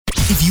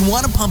If you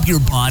want to pump your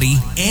body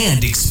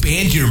and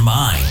expand your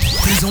mind,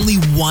 there's only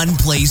one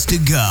place to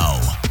go.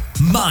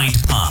 Mind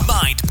Pump.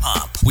 Mind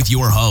Pump with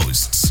your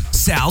hosts,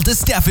 Sal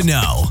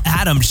DiStefano,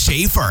 Adam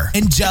Schafer,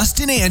 and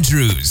Justin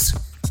Andrews.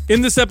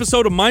 In this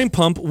episode of Mind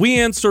Pump, we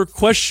answer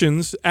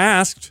questions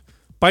asked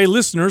by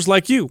listeners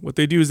like you. What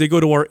they do is they go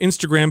to our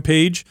Instagram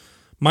page,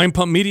 Mind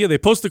Pump Media. They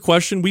post a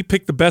question. We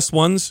pick the best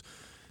ones,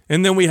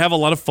 and then we have a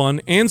lot of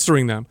fun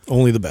answering them.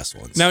 Only the best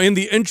ones. Now, in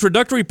the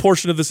introductory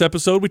portion of this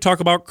episode, we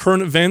talk about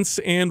current events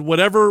and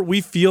whatever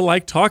we feel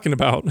like talking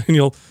about. And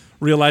you'll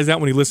realize that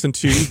when you listen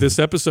to this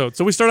episode.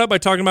 So we start out by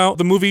talking about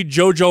the movie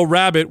Jojo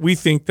Rabbit. We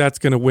think that's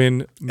going to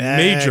win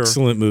major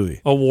excellent movie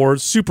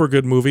awards. Super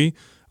good movie.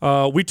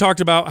 We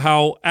talked about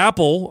how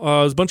Apple,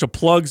 there's a bunch of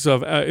plugs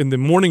of in the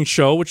morning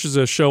show, which is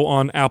a show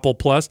on Apple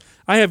Plus.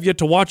 I have yet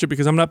to watch it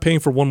because I'm not paying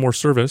for one more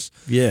service.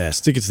 Yeah,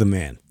 stick it to the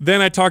man.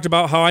 Then I talked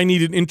about how I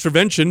need an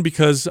intervention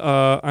because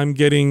I'm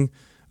getting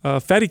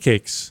fatty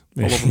cakes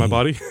all over my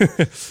body.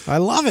 I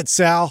love it,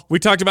 Sal. We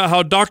talked about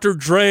how Dr.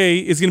 Dre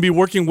is going to be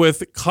working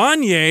with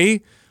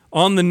Kanye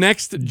on the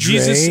next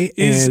Jesus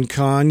is and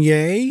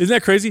Kanye. Isn't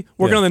that crazy?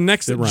 Working on the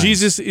next it rhymes.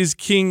 Jesus is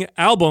King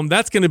album.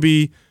 That's going to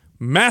be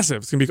massive.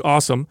 It's going to be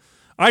awesome.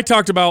 I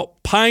talked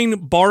about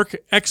pine bark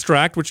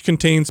extract, which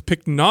contains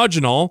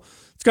pycnogenol.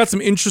 It's got some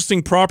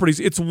interesting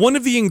properties. It's one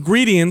of the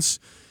ingredients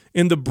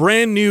in the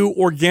brand new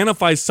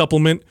Organifi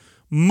supplement,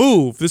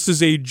 Move. This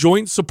is a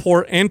joint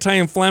support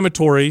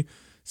anti-inflammatory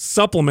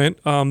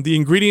supplement. The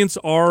ingredients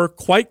are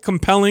quite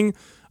compelling.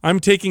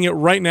 I'm taking it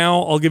right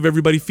now. I'll give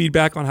everybody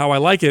feedback on how I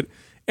like it.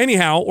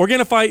 Anyhow,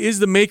 Organifi is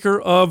the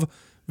maker of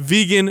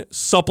vegan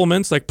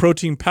supplements like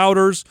protein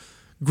powders,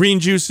 green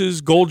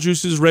juices, gold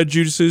juices, red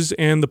juices,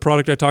 and the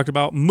product I talked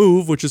about,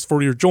 Move, which is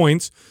for your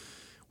joints.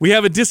 We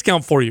have a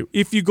discount for you.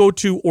 If you go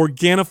to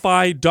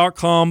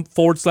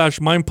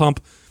Organifi.com/MindPump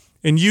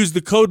and use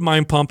the code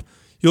MindPump,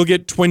 you'll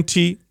get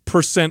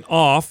 20%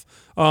 off.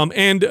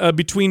 And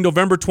between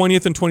November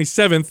 20th and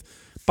 27th,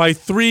 buy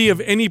 3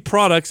 of any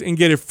products and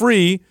get a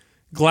free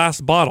glass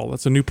bottle.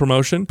 That's a new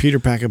promotion. Peter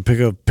Pack and pick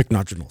up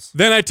pycnogenals.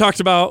 Then I talked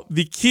about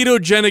the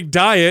ketogenic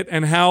diet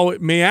and how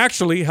it may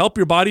actually help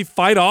your body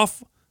fight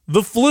off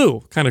the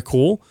flu. Kind of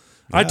cool.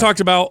 Yeah. I talked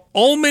about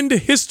almond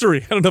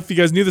history. I don't know if you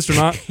guys knew this or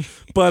not,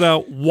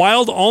 but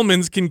wild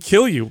almonds can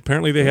kill you.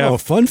 Apparently they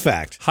have fun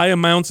fact. High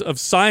amounts of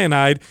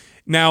cyanide.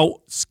 Now,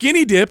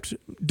 Skinny Dipped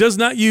does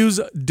not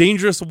use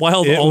dangerous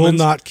wild almonds. It will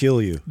not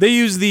kill you. They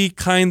use the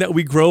kind that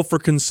we grow for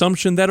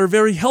consumption that are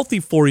very healthy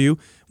for you.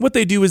 What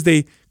they do is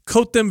they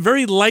coat them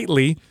very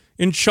lightly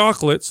in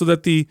chocolate so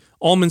that the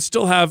almonds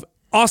still have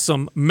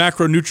awesome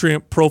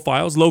macronutrient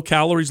profiles, low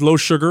calories, low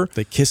sugar.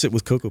 They kiss it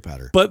with cocoa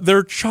powder. But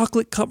they're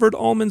chocolate-covered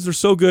almonds. They're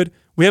so good.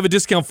 We have a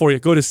discount for you.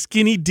 Go to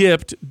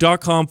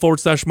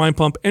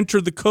skinnydipped.com/MindPump. Enter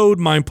the code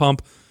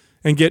MindPump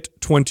and get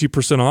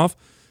 20% off.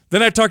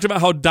 Then I talked about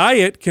how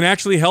diet can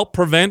actually help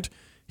prevent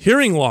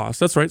hearing loss.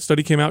 That's right.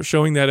 Study came out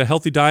showing that a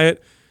healthy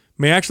diet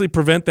may actually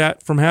prevent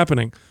that from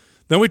happening.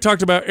 Then we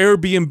talked about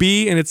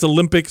Airbnb and its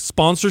Olympic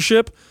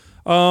sponsorship.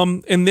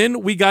 And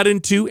then we got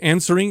into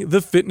answering the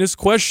fitness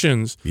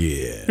questions.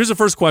 Yeah. Here's the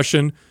first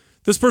question.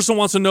 This person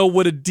wants to know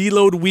what a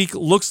deload week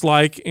looks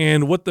like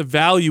and what the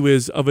value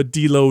is of a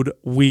deload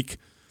week.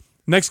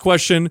 Next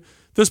question.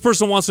 This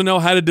person wants to know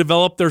how to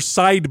develop their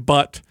side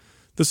butt.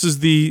 This is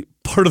the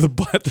part of the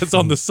butt that's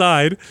on the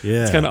side.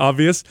 Yeah. It's kind of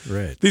obvious.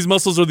 Right. These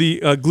muscles are the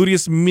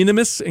gluteus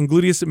minimus and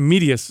gluteus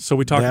medius. So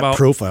we talk about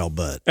profile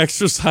butt.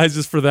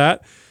 Exercises for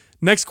that.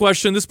 Next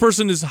question. This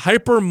person is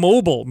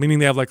hypermobile, meaning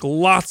they have like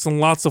lots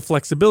and lots of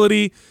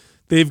flexibility.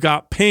 They've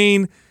got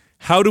pain.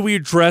 How do we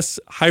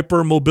address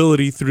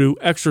hypermobility through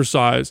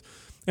exercise?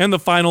 And the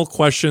final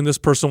question, this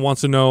person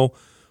wants to know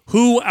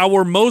who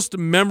our most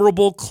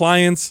memorable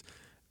clients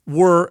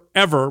were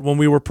ever when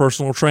we were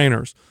personal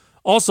trainers.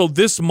 Also,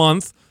 this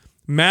month,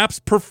 MAPS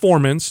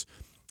Performance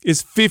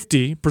is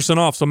 50%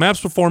 off. So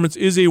MAPS Performance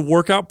is a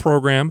workout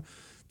program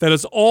that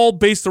is all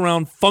based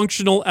around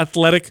functional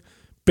athletic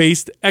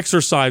based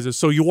exercises.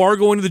 So you are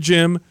going to the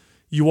gym,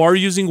 you are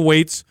using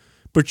weights,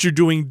 but you're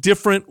doing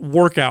different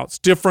workouts,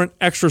 different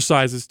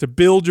exercises to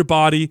build your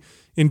body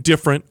in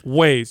different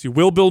ways. You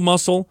will build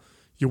muscle,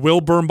 you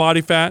will burn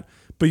body fat,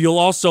 but you'll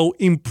also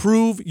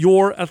improve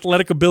your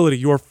athletic ability,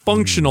 your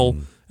functional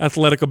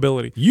athletic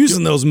ability.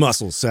 Using those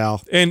muscles,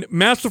 Sal. And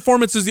MAPS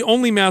Performance is the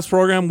only MAPS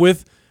program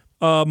with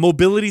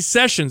mobility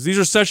sessions. These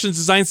are sessions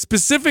designed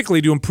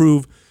specifically to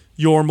improve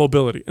your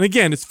mobility. And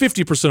again, it's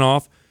 50%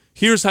 off.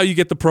 Here's how you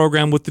get the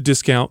program with the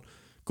discount.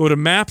 Go to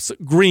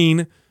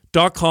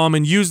mapsgreen.com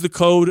and use the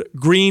code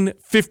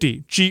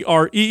GREEN50,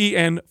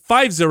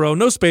 GREEN50,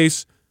 no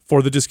space,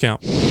 for the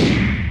discount.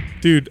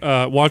 Dude,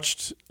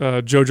 watched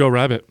Jojo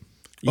Rabbit.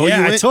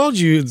 Yeah, I told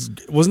you.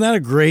 Wasn't that a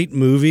great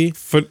movie?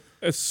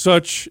 It's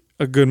such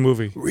a good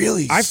movie.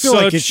 Really? I feel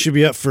like it should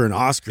be up for an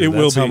Oscar.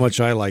 That's how much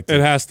I liked it.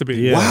 It has to be.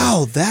 Yeah.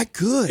 Wow, that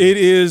good. It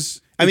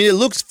is. I mean, it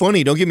looks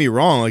funny. Don't get me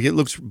wrong. Like it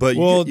looks, but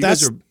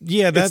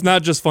it's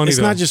not just funny. It's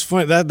not just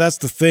funny. That's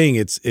the thing.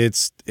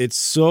 It's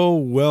so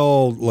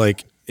well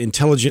like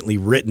intelligently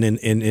written,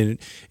 and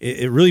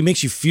it really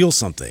makes you feel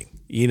something.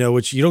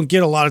 which you don't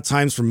get a lot of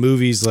times from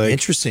movies. Like,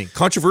 interesting,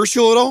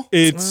 controversial at all?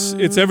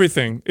 It's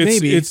everything.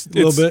 Maybe it's a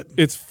little bit.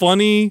 It's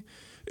funny.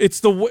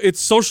 It's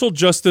social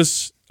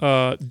justice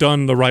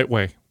done the right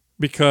way,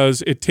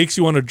 because it takes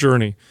you on a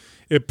journey.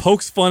 It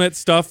pokes fun at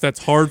stuff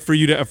that's hard for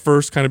you to at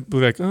first kind of be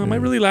like, oh, am I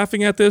really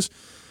laughing at this?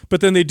 But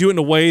then they do it in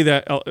a way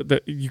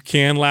that you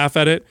can laugh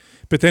at it.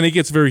 But then it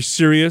gets very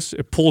serious.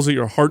 It pulls at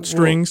your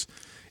heartstrings.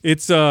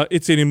 It's an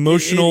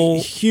emotional.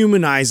 It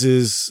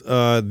humanizes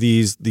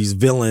these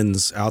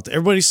villains out there.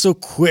 Everybody's so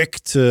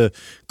quick to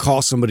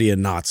call somebody a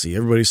Nazi.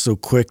 Everybody's so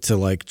quick to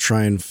like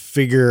try and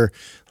figure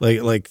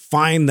like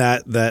find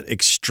that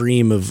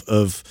extreme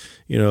of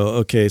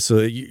okay,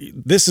 so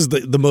this is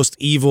the most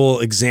evil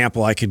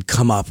example I could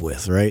come up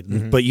with, right?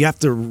 Mm-hmm. But you have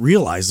to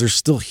realize there's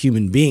still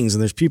human beings,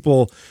 and there's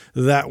people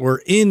that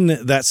were in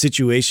that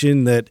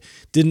situation that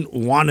didn't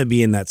want to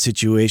be in that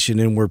situation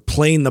and were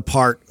playing the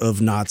part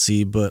of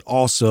Nazi, but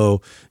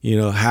also,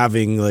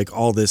 having like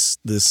all this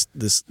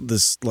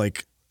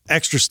like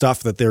extra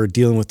stuff that they were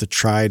dealing with to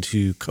try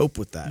to cope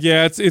with that.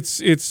 Yeah,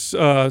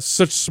 it's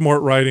such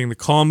smart writing. The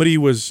comedy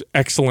was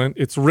excellent.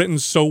 It's written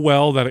so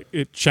well that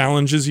it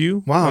challenges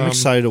you. Wow, I'm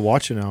excited to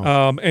watch it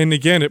now. And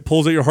again, it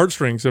pulls at your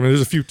heartstrings. I mean,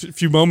 there's a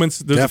few moments.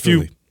 There's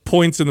Definitely. a few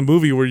points in the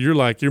movie where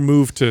you're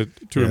moved to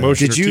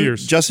emotion or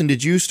tears. Justin,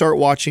 did you start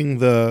watching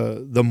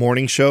the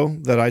morning show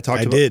that I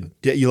talked about? I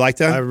did. You like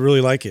that? I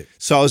really like it.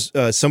 So I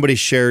was somebody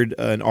shared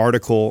an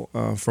article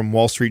from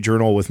Wall Street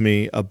Journal with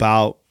me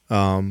about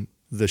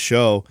the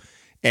show,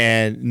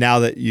 and now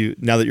that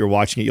you're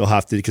watching it, you'll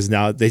have to, because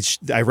now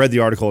I read the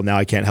article, and now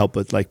I can't help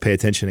but like pay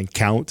attention and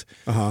count.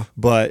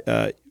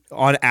 But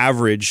on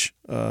average,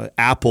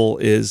 Apple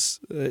is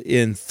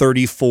in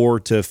 34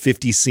 to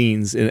 50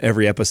 scenes in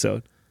every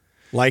episode.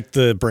 Like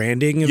the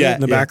branding of it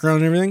in the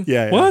background and everything?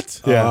 Yeah. What?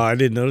 Yeah. I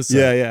didn't notice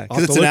that. Yeah.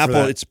 Because it's an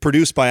Apple. It's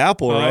produced by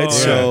Apple, right? Yeah.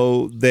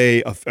 So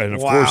they, and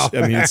of course,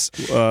 I mean, it's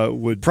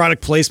would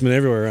product placement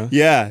everywhere, huh?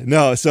 Yeah.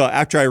 No. So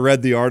after I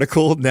read the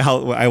article,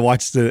 now I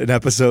watched an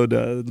episode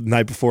the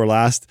night before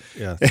last.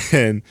 Yeah.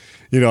 And,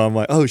 I'm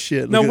like, oh,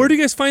 shit. Now, where do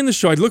you guys find the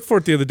show? I looked for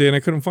it the other day and I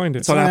couldn't find it.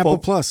 It's on Apple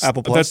Plus.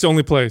 Apple Plus. That's the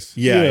only place.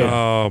 Yeah.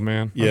 Oh,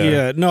 man.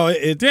 Yeah. No,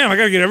 damn, I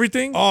got to get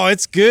everything? Oh,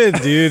 it's good,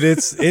 dude.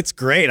 It's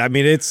great. I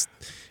mean, it's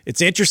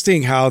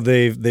interesting how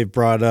they've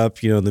brought up,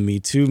 the Me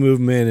Too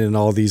movement and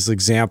all these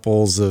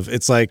examples of,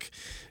 it's like,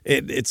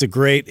 it's a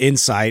great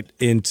insight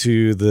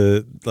into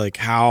the, like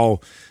how,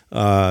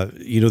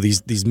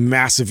 these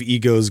massive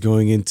egos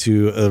going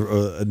into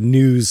a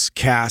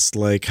newscast,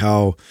 like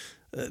how,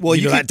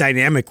 that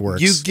dynamic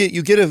works.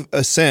 You get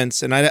a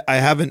sense, and I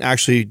haven't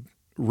actually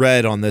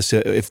read on this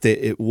if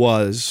it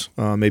was,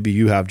 maybe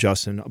you have,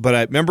 Justin, but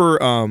I remember,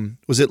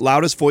 was it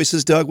Loudest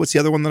Voices, Doug? What's the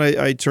other one that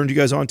I turned you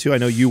guys on to? I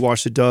know you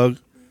watched it, Doug.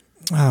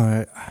 Oh,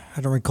 I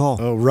don't recall.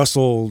 Oh,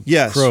 Russell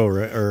Crowe,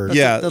 right?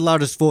 The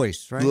Loudest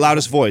Voice, right? The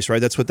Loudest Voice, right?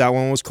 That's what that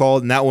one was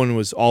called, and that one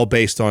was all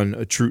based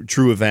on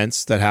true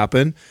events that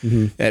happened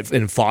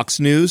in Fox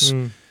News.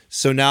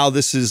 So now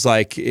this is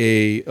like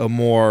a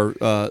more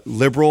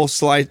liberal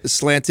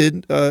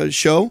slanted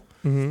show.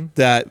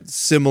 That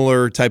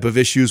similar type of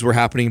issues were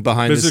happening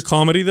behind. Is it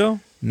comedy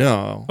though?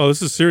 No. Oh,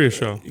 this is a serious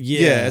show.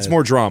 Yeah, it's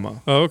more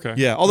drama. Oh, okay.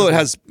 Yeah, although it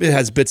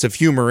has bits of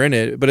humor in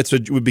it, but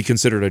it would be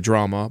considered a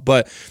drama.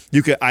 But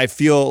I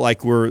feel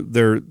like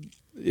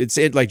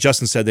like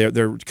Justin said,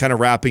 they're kind of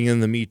wrapping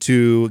in the Me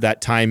Too,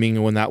 that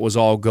timing when that was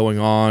all going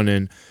on,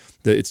 and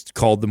it's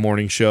called The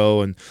Morning Show,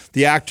 and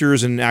the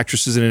actors and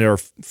actresses in it are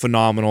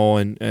phenomenal,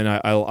 and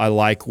I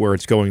like where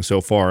it's going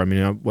so far. I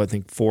mean, I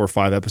think 4 or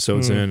 5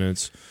 episodes in, and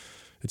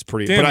it's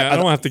pretty. Damn, but I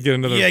don't have to get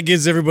into that. Yeah, it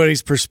gives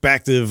everybody's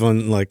perspective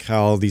on like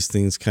how all these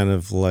things kind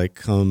of like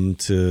come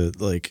to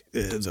like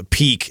a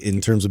peak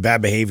in terms of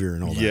bad behavior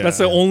and all that. Yeah. That's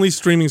the only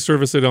streaming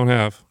service I don't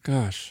have.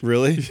 Gosh.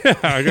 Really? Yeah,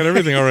 I got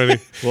everything already.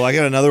 Well, I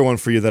got another one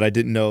for you that I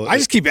didn't know. I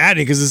just keep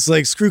adding because it's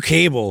like screw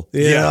cable.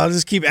 Yeah, I'll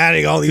just keep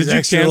adding all these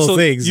extra little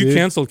things. You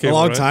canceled cable, a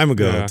long right? time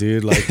ago,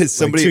 dude. Like like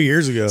 2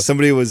 years ago.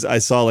 I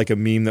saw like a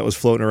meme that was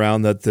floating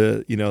around that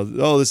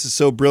this is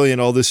so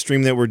brilliant, all this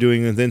stream that we're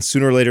doing, and then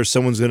sooner or later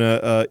someone's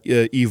gonna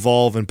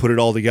evolve and put it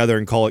all together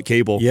and call it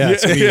cable. Yeah,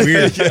 it's gonna be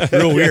weird,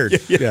 real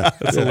weird. Yeah,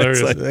 that's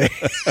hilarious.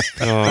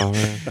 Oh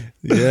man,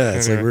 yeah,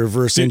 it's like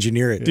reverse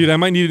engineer it, dude. I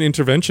might need an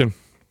intervention.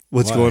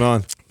 What's going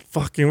on?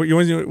 Fucking, you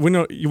want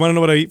to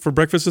know what I ate for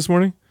breakfast this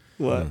morning?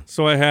 What?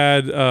 So I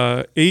had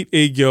 8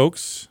 egg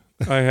yolks.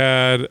 I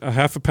had a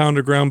half a pound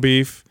of ground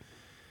beef,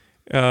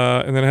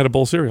 and then I had a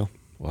bowl of cereal.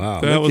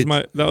 Wow, that was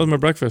my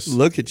breakfast.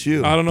 Look at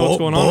you. I don't know what's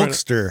going on.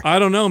 Bulkster. I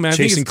don't know, man.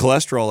 Chasing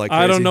cholesterol like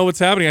crazy. I don't know what's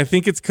happening. I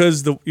think it's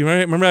because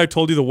remember I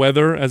told you the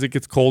weather as it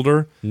gets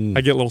colder,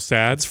 I get a little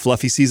sad. It's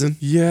fluffy season.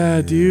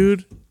 Yeah,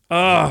 dude.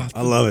 I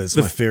love it. It's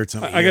my favorite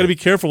time. I got to be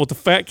careful with the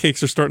fat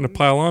cakes are starting to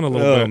pile on a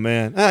little bit. Oh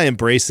man, I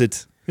embrace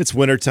it. It's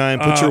wintertime.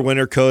 Put your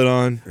winter coat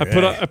on. I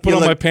put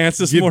on my pants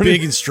this morning. You're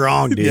big and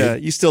strong, dude. Yeah,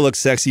 you still look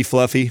sexy,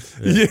 fluffy.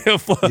 Yeah,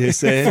 fluffy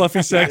sex.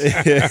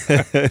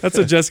 That's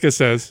what Jessica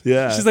says.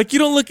 Yeah. She's like, you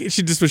don't look.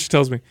 She just what she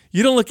tells me.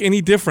 You don't look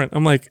any different.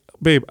 I'm like,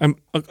 babe, I'm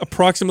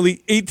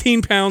approximately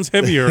 18 pounds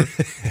heavier.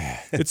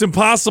 It's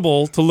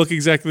impossible to look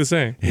exactly the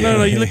same.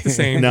 No, you look the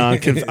same. No,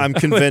 I'm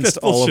convinced That's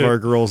all of bullshit. our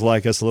girls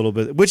like us a little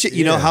bit. Which,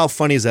 you know, how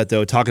funny is that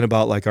though? Talking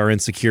about like our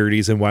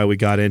insecurities and why we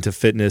got into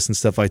fitness and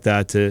stuff like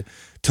that to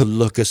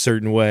look a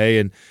certain way.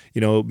 And,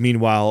 you know,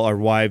 meanwhile, our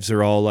wives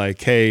are all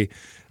like, hey,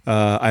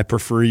 I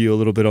prefer you a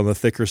little bit on the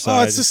thicker side.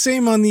 Oh, it's the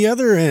same on the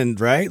other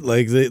end, right?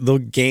 Like they'll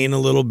gain a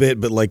little bit,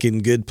 but like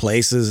in good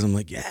places. And I'm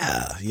like,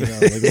 yeah, you know,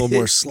 like a little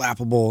more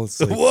slappable. It's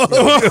like,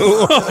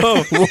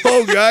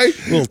 Whoa, guy.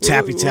 a little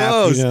tappy tap.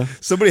 Whoa. You know?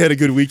 Somebody had a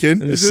good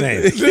weekend. I'm just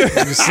saying.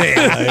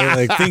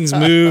 Like things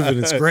move and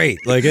it's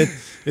great. Like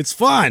it's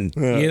fun.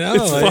 You know,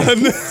 It's like,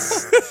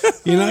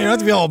 fun. You know, you don't have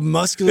to be all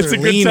muscular It's a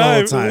and good lean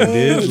all the time. time,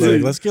 dude.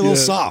 Like, let's get a little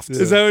soft.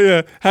 Is that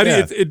yeah? How do Yeah.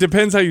 you? It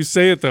depends how you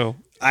say it though.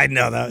 I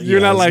know that. You're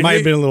not it like, might hey-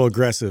 have been a little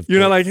aggressive. You're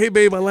but- not like, hey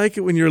babe, I like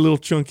it when you're a little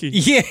chunky.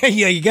 Yeah,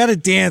 you got to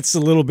dance a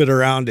little bit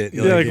around it.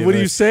 Yeah, like, what do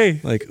you say?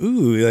 Like,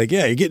 ooh, like,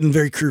 yeah, you're getting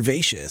very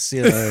curvaceous.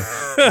 You know,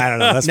 I don't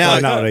know. That's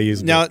probably not what I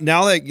use. Now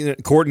that you know,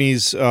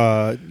 Courtney's,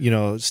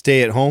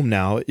 stay at home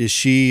now, is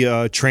she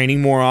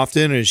training more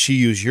often? Or does she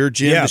use your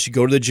gym? Yeah. Does she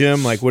go to the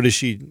gym? Like, what does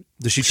she?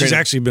 Does she train? She's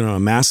actually been on a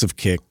massive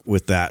kick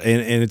with that,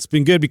 and it's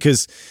been good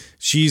because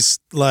she's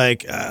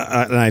like, and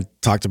I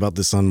talked about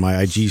this on my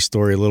IG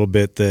story a little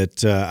bit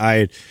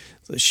that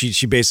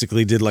she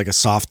basically did like a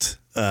soft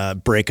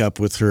breakup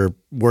with her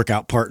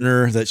workout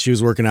partner that she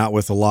was working out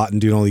with a lot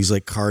and doing all these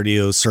like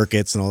cardio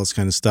circuits and all this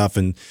kind of stuff,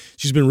 and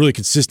she's been really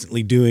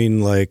consistently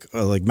doing like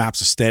Maps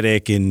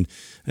Aesthetic and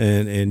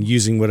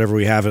using whatever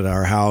we have at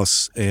our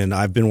house, and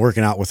I've been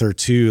working out with her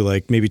too,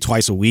 like maybe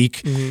twice a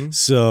week.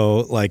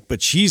 So like,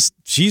 but she's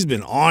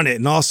been on it,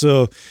 and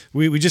also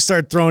we just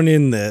started throwing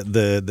in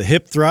the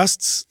hip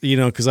thrusts, you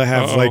know, because I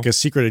have like a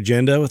secret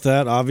agenda with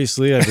that.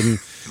 Obviously,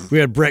 we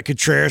had Brett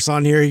Contreras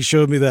on here. He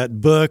showed me that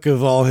book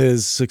of all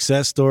his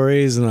success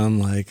stories, and I'm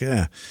like,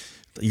 yeah,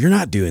 you're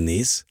not doing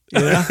these, you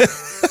know.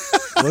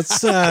 Let's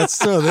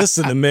throw this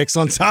in the mix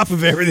on top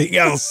of everything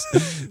else.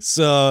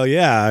 So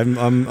yeah,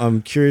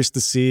 I'm curious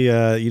to see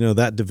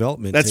that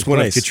development. That's take one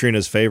place. of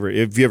Katrina's favorite.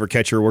 If you ever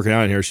catch her working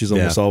out in here, she's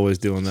almost always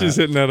doing that. She's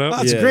hitting that up.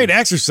 Well, it's a great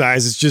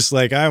exercise. It's just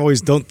like I always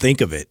don't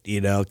think of it,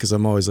 you know, because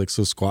I'm always like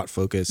so squat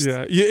focused.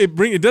 Yeah,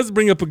 it does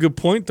bring up a good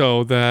point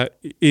though, that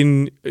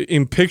in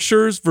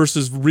pictures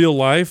versus real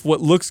life,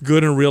 what looks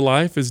good in real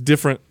life is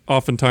different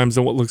oftentimes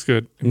than what looks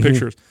good in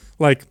pictures.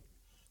 Like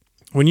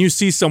when you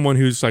see someone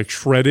who's like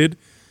shredded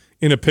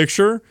in a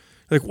picture,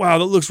 like, wow,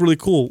 that looks really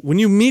cool. When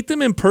you meet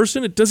them in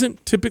person, it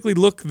doesn't typically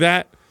look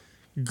that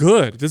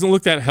good. It doesn't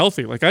look that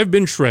healthy. Like I've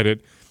been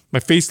shredded. My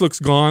face looks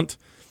gaunt.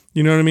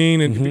 You know what I mean?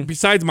 And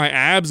besides my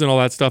abs and all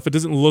that stuff, it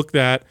doesn't look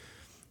that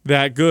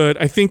good.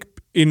 I think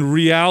in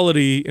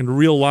reality, in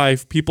real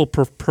life, people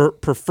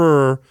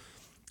prefer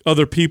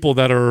other people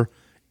that are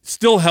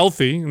still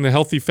healthy in the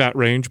healthy fat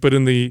range, but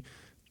in the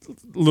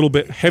little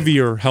bit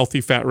heavier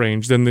healthy fat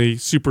range than the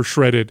super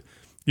shredded,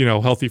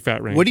 healthy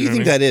fat range. What do you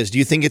think that is? Do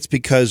you think it's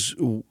because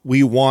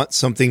we want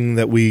something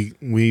that we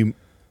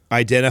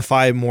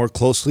identify more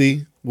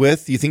closely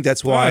with? Do you think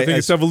that's why? I think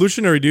it's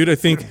evolutionary, dude. I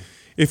think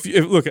if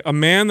look, a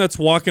man that's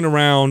walking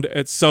around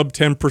at sub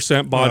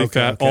 10% body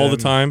fat all the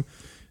time,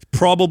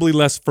 probably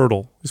less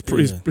fertile.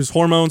 His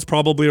hormones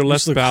probably are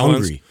less look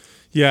balanced. hungry.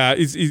 Yeah,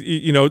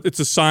 it's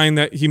a sign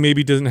that he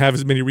maybe doesn't have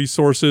as many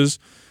resources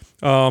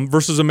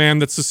versus a man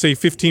that's, to say,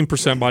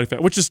 15% body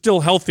fat, which is still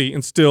healthy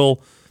and still,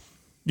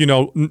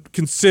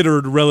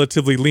 considered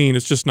relatively lean.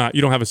 It's just not,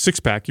 you don't have a six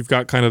pack. You've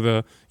got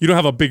you don't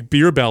have a big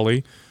beer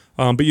belly,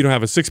 but you don't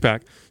have a six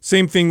pack.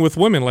 Same thing with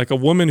women. Like a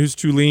woman who's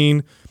too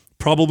lean,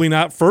 probably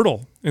not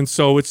fertile. And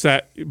so it's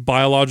that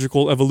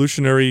biological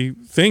evolutionary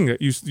thing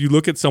that you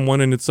look at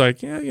someone and it's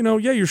like,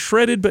 you're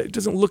shredded, but it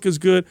doesn't look as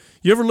good.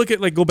 You ever look at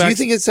go back? Do you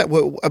think it's that?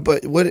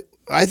 But what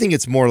I think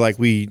it's more like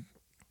we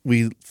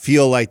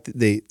feel like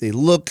they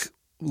look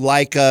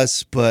like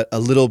us, but a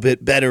little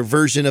bit better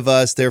version of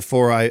us.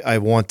 Therefore, I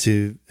want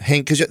to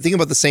hang. Because think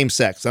about the same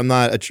sex. I'm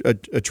not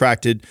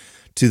attracted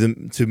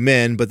to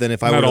men, but then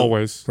if I Not were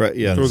always. right?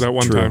 Yeah, There was that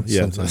one true. time.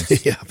 Yeah,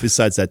 Sometimes. yeah.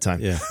 Besides that time,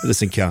 Yeah. it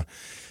doesn't count.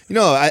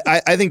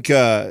 I think.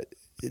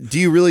 Do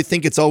you really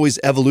think it's always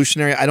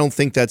evolutionary? I don't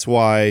think that's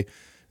why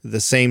the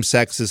same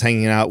sex is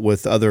hanging out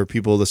with other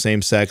people of the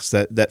same sex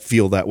that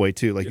feel that way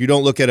too. Like you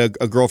don't look at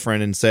a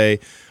girlfriend and say,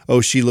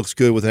 "Oh, she looks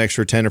good with an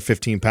extra 10 or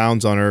 15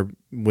 pounds on her,"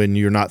 when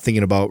you're not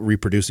thinking about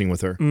reproducing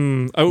with her. You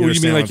mean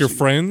understand like what your I'm-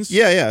 friends?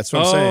 Yeah, that's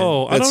what I'm saying.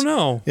 Oh, I don't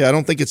know. Yeah, I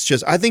don't think it's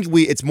just. I think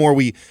it's more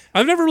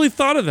I've never really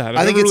thought of that.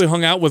 I I've think never really it's-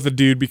 hung out with a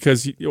dude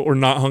or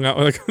not hung out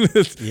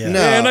with. Yeah.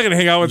 No. I'm not gonna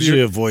hang out with You should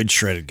you. avoid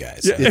shredded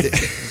guys.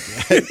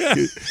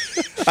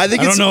 I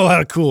think I it's don't know how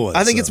to cool it.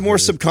 I think so. it's more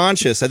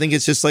subconscious. I think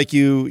it's just like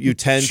you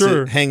tend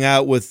Sure. to hang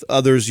out with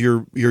others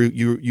you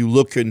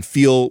look and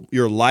feel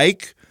you're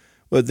like,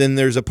 but then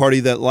there's a party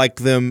that like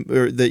them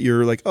or that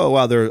you're like, oh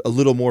wow, they're a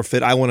little more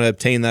fit. I want to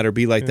obtain that or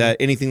be like that.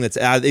 Anything that's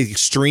at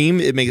extreme,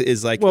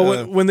 is like.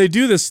 Well, when they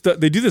do this,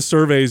 they do the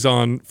surveys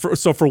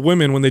for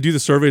women, when they do the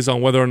surveys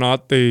on whether or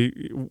not they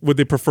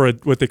prefer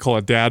what they call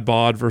a dad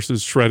bod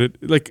versus shredded.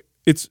 Like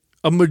it's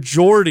a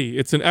majority.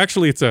 It's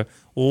a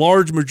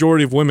large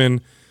majority of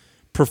women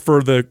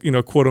prefer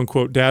the quote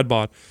unquote dad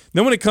bod.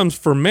 Then when it comes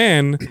for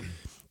men,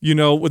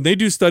 when they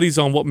do studies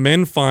on what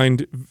men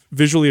find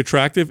visually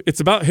attractive, it's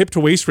about hip to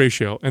waist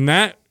ratio, and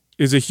that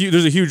is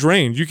there's a huge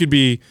range. You could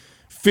be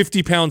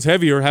 50 pounds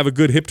heavier, have a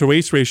good hip to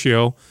waist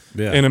ratio,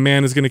 and a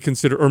man is going to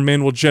consider, or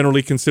men will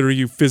generally consider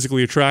you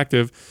physically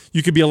attractive.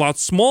 You could be a lot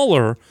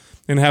smaller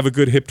and have a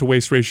good hip to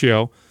waist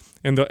ratio,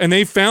 and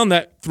they found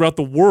that throughout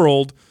the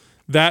world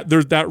that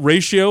that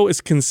ratio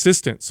is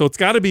consistent. So it's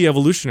got to be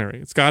evolutionary.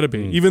 It's got to be,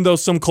 even though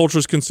some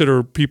cultures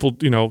consider people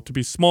to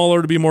be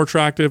smaller to be more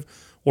attractive,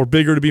 or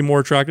bigger to be more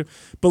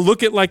attractive. But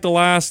look at like the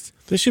last.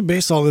 They should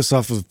base all this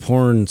off of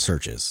porn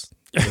searches.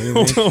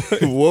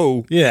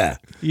 Whoa. Yeah.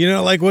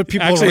 Like what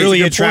people Actually, are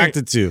really it's a good point.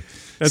 attracted to.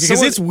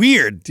 Because it's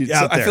weird. Dude,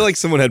 out I there. feel like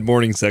someone had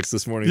morning sex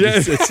this morning. Yeah.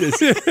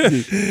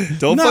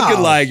 Don't fucking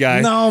lie,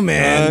 guy. No,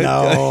 man.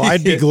 No.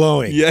 I'd be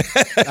glowing. Yeah.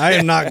 I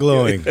am not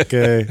glowing.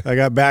 Okay. I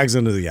got bags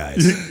under the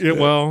eyes. Yeah,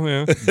 well,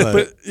 yeah.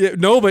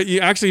 but he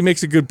actually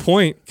makes a good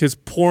point, because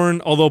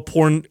although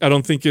porn I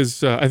don't think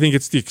is, I think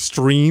it's the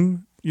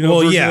extreme,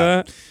 version of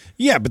that.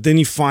 Yeah, but then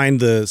you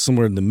find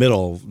somewhere in the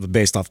middle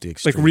based off the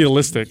extreme. Like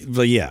realistic.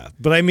 But yeah.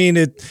 But I mean,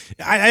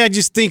 I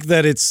just think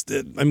that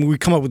we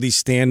come up with these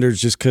standards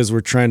just because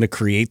we're trying to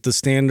create the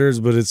standards,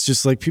 but it's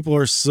just like people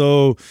are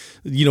so,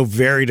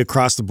 varied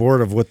across the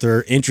board of what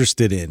they're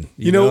interested in,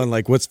 you know, and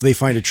like what they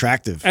find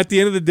attractive. At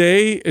the end of the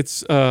day,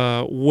 it's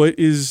what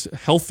is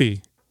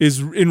healthy. Is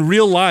in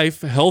real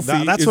life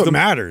healthy. That's what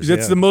matters.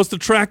 That's the most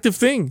attractive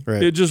thing.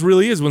 Right. It just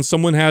really is. When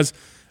someone has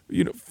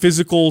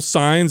physical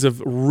signs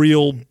of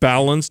real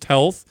balanced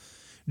health,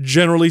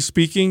 generally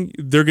speaking,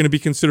 they're going to be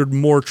considered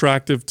more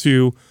attractive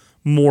to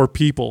more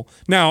people.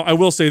 Now, I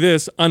will say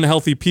this,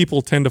 unhealthy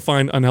people tend to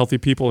find unhealthy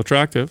people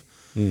attractive.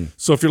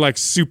 So if you're like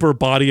super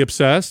body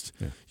obsessed,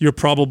 you're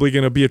probably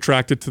going to be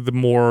attracted to the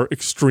more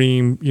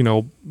extreme,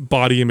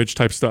 body image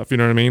type stuff. You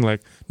know what I mean?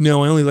 Like,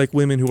 no, I only like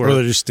women who are... Or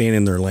they're just staying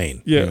in their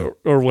lane. Yeah,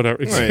 or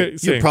whatever.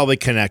 Right. You probably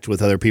connect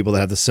with other people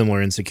that have the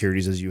similar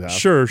insecurities as you have.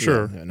 Sure.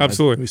 Yeah, no,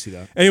 absolutely. We see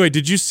that. Anyway,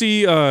 did you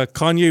see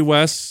Kanye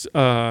West?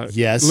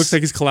 Yes. It looks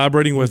like he's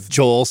collaborating with...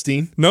 Joel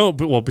Osteen? No,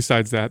 but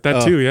besides that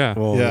too, yeah.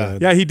 Well,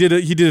 yeah, he did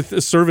a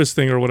service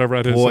thing or whatever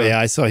at his... Boy, yeah,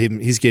 I saw him.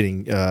 He's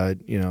getting,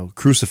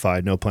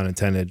 crucified, no pun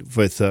intended,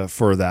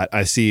 for that.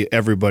 I see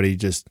everybody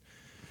just...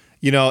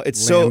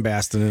 it's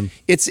lambasting him.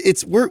 It's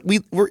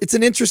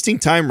an interesting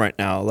time right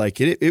now.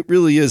 Like it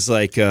really is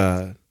like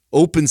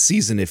open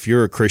season if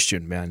you're a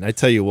Christian, man. I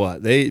tell you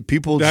what,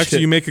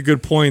 you make a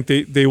good point.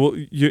 They will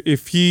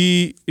if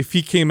he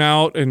came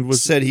out and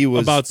said he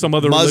was about some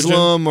other Muslim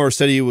religion, or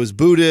said he was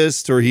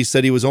Buddhist, or he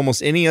said he was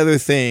almost any other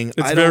thing.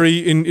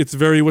 It's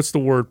very what's the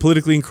word,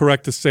 politically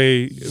incorrect to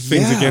say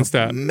things against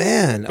that.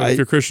 Man, if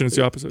you're Christian, it's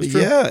the opposite. It's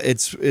true. Yeah,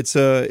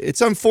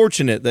 it's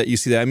unfortunate that you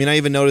see that. I mean, I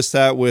even noticed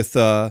that with.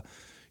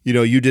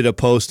 You did a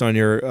post on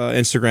your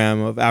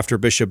Instagram of after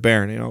Bishop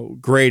Barron.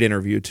 Great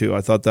interview too.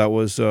 I thought that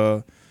was,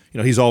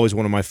 he's always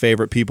one of my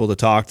favorite people to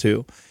talk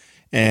to,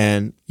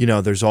 and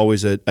there's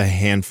always a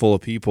handful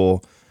of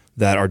people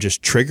that are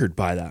just triggered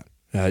by that.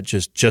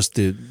 Just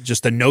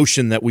the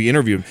notion that we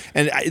interviewed,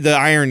 and the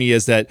irony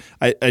is that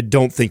I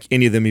don't think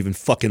any of them even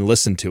fucking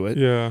listen to it.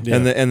 Yeah.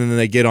 And then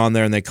they get on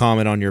there and they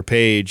comment on your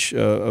page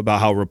about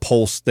how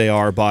repulsed they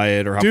are by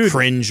it or how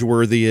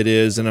cringeworthy it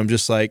is, and I'm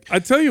just like, I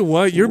tell you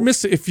what, you're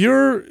missing.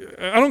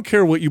 I don't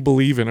care what you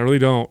believe in, I really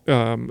don't.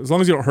 As long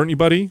as you don't hurt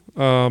anybody,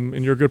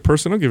 and you're a good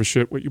person, I don't give a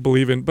shit what you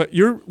believe in. But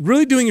you're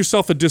really doing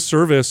yourself a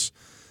disservice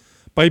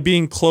by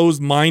being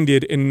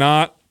closed-minded and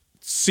not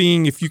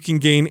seeing if you can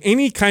gain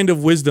any kind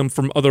of wisdom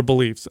from other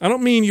beliefs. I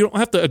don't mean you don't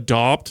have to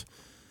adopt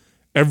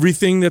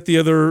everything that the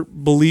other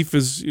belief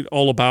is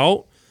all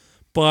about,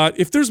 but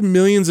if there's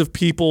millions of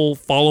people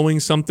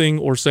following something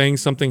or saying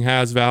something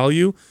has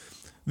value,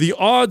 the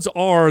odds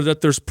are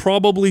that there's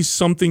probably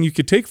something you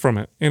could take from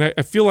it. And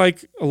I feel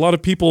like a lot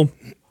of people,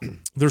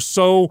 they're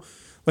so,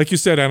 like you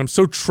said, Adam,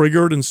 so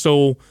triggered and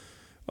so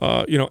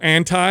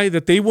anti,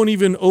 that they won't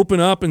even open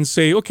up and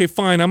say, okay,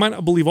 fine, I might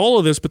not believe all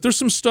of this, but there's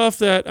some stuff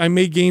that I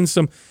may gain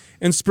some.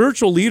 And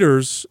spiritual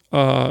leaders,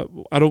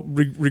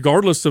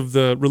 regardless of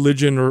the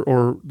religion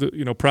or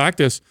the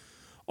practice,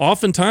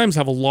 oftentimes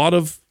have a lot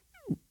of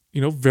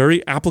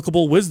very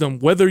applicable wisdom.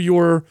 Whether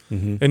you're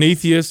an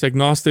atheist,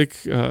 agnostic,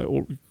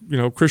 or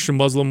Christian,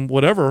 Muslim,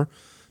 whatever,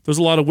 there's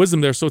a lot of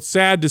wisdom there. So it's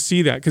sad to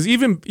see that, because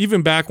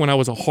even back when I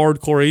was a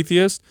hardcore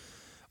atheist,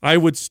 I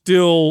would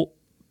still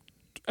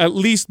at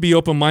least be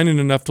open-minded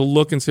enough to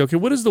look and say, okay,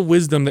 what is the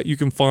wisdom that you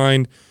can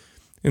find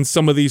in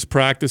some of these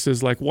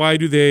practices? Like, why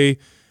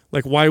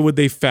would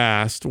they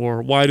fast?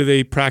 Or why do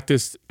they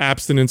practice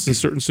abstinence in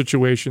certain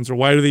situations? Or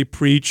why do they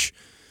preach,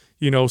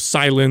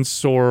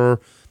 silence?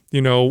 Or,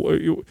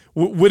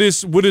 what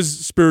is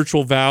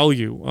spiritual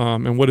value?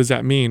 And what does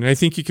that mean? And I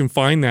think you can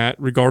find that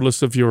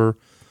regardless of your,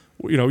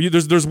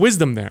 there's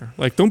wisdom there.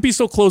 Like, don't be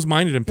so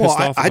closed-minded and pissed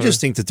off. I just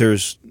think that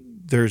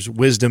there's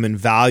wisdom and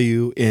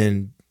value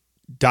in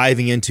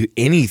diving into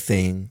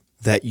anything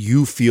that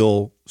you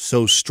feel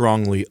so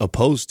strongly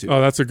opposed to. Oh,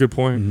 that's a good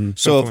point.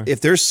 So Definitely.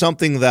 if there's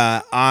something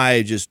that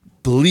I just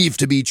believe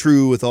to be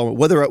true with all,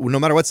 no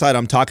matter what side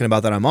I'm talking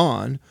about that I'm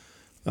on,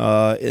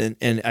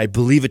 and I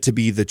believe it to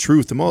be the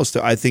truth the most,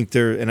 I think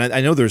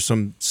I know there's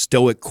some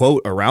stoic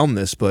quote around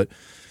this, but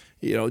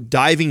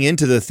diving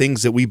into the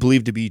things that we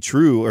believe to be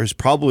true is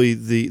probably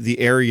the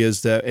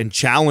areas and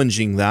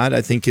challenging that,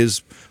 I think,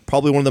 is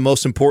probably one of the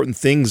most important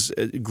things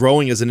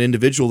growing as an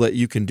individual that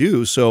you can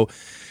do. So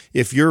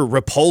if you're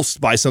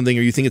repulsed by something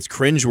or you think it's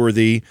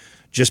cringeworthy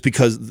just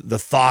because the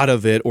thought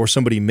of it or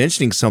somebody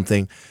mentioning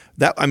something,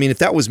 if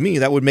that was me,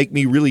 that would make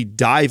me really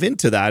dive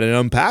into that and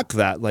unpack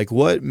that. Like,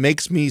 what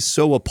makes me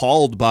so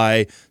appalled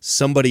by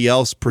somebody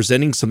else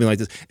presenting something like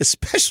this,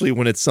 especially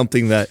when it's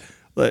something that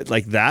that's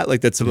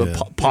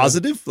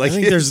positive. Like, I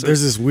think there's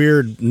this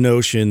weird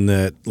notion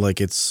that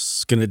like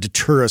it's going to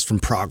deter us from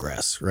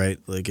progress, right?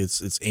 Like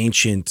it's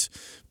ancient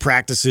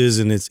practices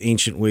and it's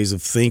ancient ways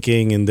of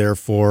thinking, and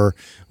therefore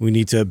we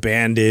need to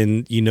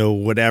abandon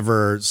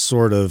whatever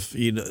sort of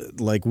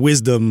like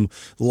wisdom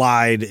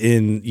lied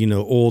in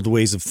old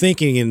ways of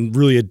thinking and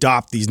really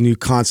adopt these new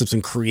concepts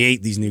and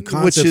create these new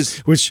concepts.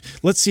 Which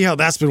let's see how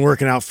that's been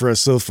working out for us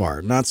so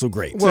far. Not so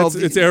great. Well,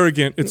 it's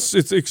arrogant.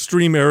 It's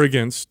extreme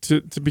arrogance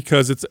to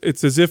because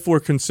it's as if we're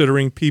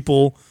considering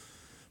people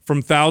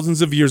from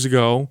thousands of years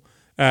ago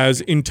as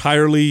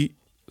entirely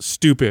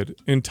stupid,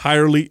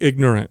 entirely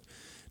ignorant.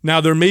 Now,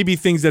 there may be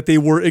things that they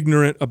were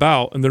ignorant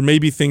about, and there may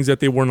be things that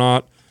they were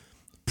not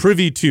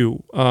privy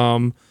to.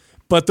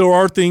 But there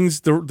are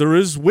things, there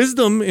is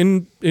wisdom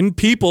in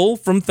people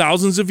from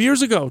thousands of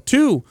years ago,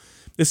 too,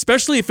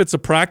 especially if it's a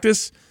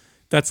practice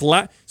that's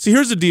See,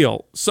 here's the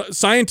deal.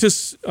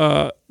 Scientists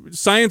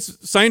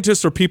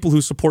or people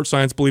who support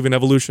science believe in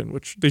evolution,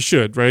 which they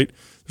should, right?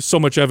 There's so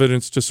much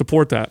evidence to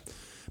support that.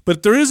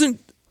 But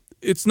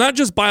it's not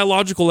just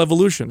biological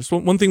evolution. It's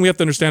one thing we have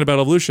to understand about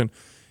evolution.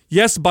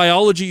 Yes,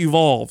 biology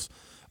evolves.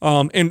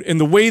 And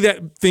the way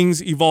that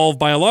things evolve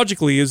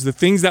biologically is the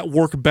things that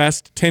work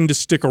best tend to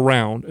stick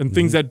around, and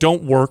things that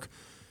don't work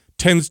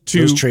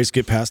those traits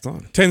get passed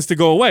on. Tends to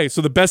go away.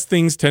 So the best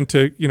things tend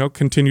to,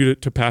 continue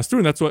to pass through,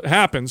 and that's what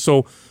happens.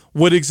 So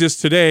what exists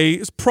today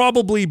is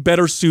probably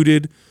better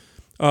suited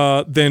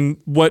than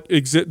what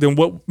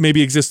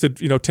maybe existed,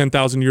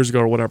 10,000 years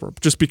ago or whatever,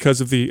 just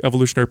because of the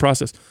evolutionary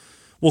process.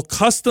 Well,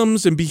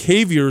 customs and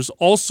behaviors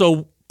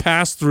also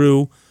pass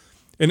through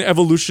an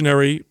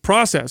evolutionary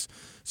process.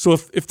 So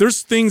if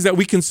there's things that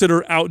we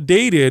consider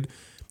outdated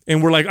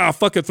and we're like,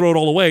 fuck it, throw it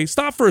all away,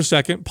 stop for a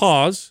second,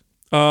 pause,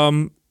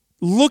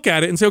 look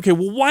at it and say, okay,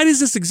 well, why does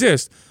this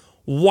exist?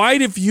 Why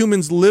do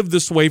humans live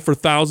this way for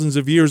thousands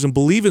of years and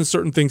believe in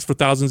certain things for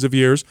thousands of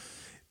years?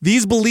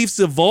 These beliefs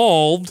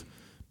evolved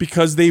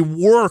because they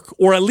work,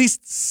 or at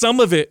least some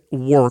of it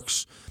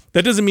works.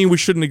 That doesn't mean we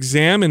shouldn't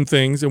examine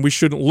things and we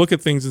shouldn't look at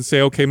things and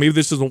say, okay, maybe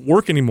this doesn't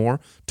work anymore.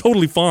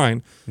 Totally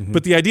fine. Mm-hmm.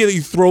 But the idea that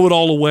you throw it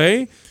all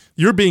away,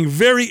 you're being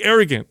very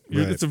arrogant.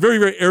 Right. It's a very,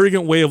 very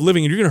arrogant way of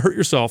living, and you're going to hurt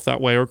yourself that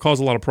way or cause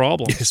a lot of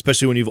problems.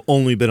 Especially when you've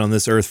only been on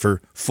this earth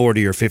for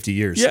 40 or 50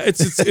 years. Yeah,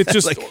 it's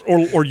just like,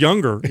 or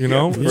younger,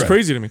 It's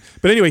crazy to me.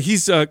 But anyway,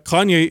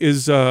 Kanye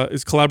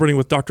is collaborating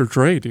with Dr.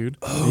 Dre, dude.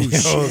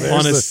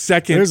 On a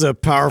second There's a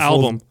powerful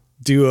album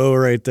duo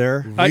right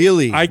there.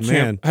 Really? I can't.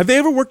 Man. Have they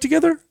ever worked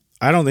together?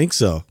 I don't think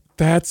so.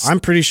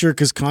 I'm pretty sure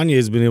because Kanye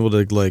has been able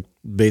to like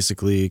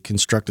basically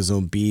construct his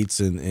own beats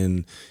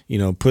and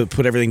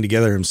put everything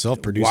together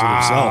himself, produce it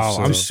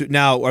himself. So.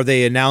 Now, are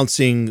they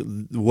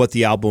announcing what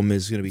the album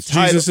is going to be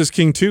titled? Jesus is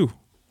King 2.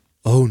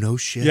 Oh, no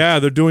shit. Yeah,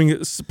 they're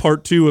doing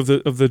part 2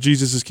 of the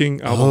Jesus is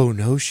King album. Oh,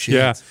 no shit.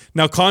 Yeah.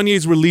 Now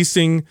Kanye's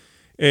releasing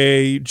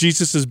a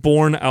Jesus is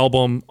Born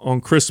album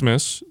on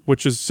Christmas,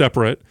 which is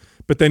separate,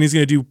 but then he's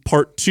going to do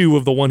part 2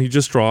 of the one he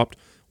just dropped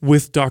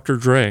with Dr.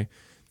 Dre.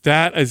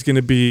 That's got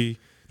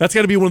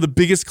to be one of the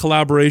biggest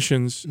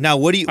collaborations. Now,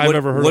 what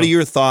are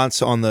your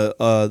thoughts on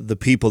the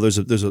people? There's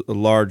a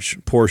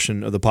large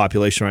portion of the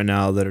population right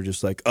now that are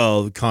just like,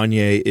 oh,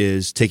 Kanye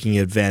is taking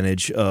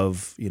advantage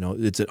of,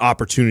 it's an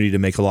opportunity to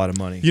make a lot of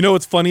money. You know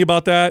what's funny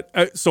about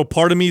that? So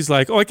part of me is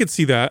like, oh, I could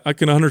see that. I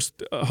can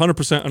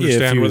 100%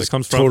 understand where that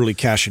comes from. Totally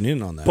cashing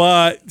in on that.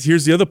 But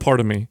here's the other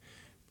part of me.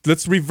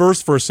 Let's reverse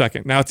for a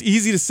second. Now, it's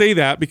easy to say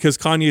that because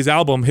Kanye's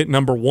album hit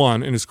number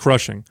 1 and is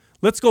crushing.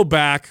 Let's go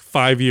back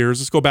 5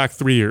 years. Let's go back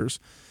 3 years.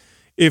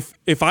 If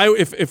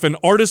an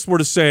artist were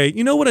to say,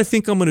 you know what I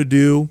think I'm going to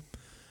do?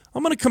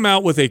 I'm going to come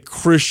out with a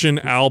Christian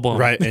album.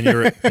 Right, and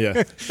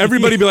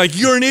everybody be like,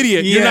 you're an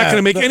idiot. You're not going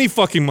to make any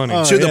fucking money.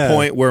 To the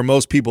point where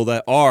most people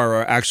that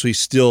are actually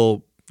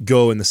still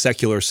go in the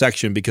secular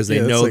section because they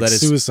know like that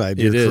it's suicide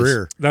to your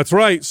career. That's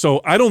right.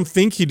 So I don't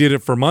think he did it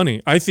for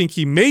money. I think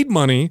he made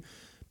money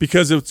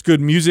because it's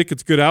good music,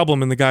 it's a good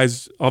album, and the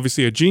guy's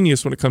obviously a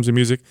genius when it comes to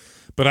music.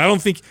 But I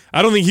don't think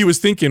he was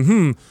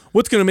thinking,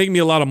 what's going to make me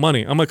a lot of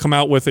money? I'm going to come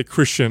out with a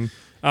Christian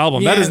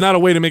album. Yeah. That is not a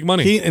way to make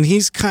money.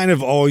 He's kind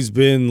of always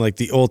been like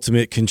the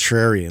ultimate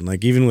contrarian,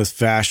 like even with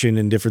fashion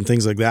and different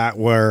things like that,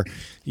 where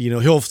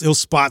he'll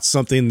spot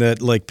something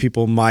that like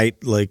people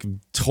might like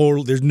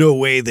total. There's no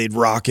way they'd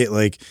rock it,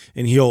 like,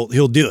 and he'll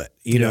do it.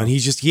 And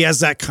he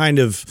has that kind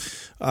of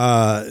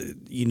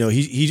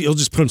he'll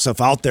just put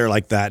himself out there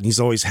like that, and he's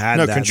always had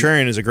that.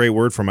 Contrarian is a great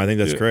word for him. I think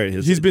that's great.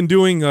 He's been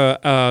doing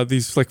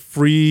these like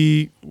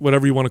free,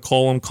 whatever you want to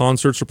call them,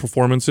 concerts or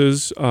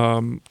performances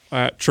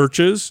at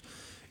churches,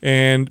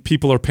 and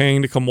people are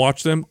paying to come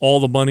watch them.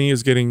 All the money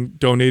is getting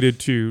donated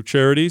to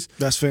charities.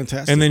 That's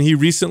fantastic. And then he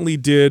recently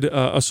did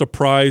a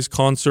surprise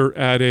concert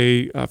at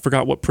I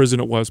forgot what prison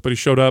it was, but he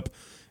showed up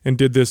and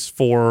did this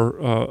for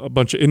a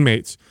bunch of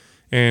inmates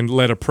and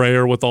led a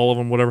prayer with all of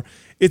them, whatever.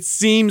 It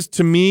seems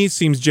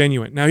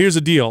genuine. Now, here's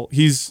the deal.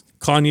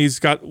 Kanye's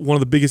got one of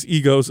the biggest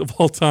egos of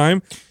all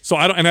time. So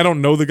I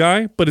don't know the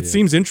guy, but it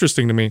seems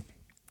interesting to me.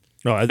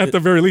 No, at the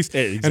very least.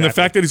 Exactly. And the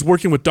fact that he's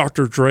working with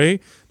Dr. Dre,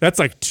 that's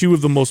like two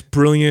of the most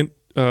brilliant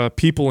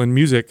people in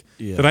music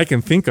that I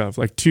can think of.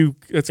 Like two,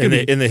 that's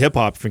in the hip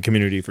hop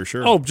community for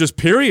sure. Oh, just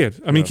period.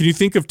 I mean, can you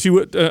think of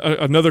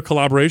another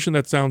collaboration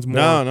that sounds more?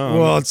 No.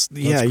 Well, it's cool.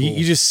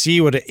 You just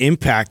see what an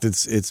impact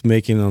it's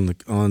making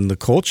on the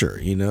culture.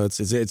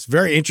 It's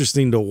very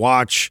interesting to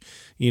watch.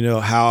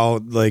 How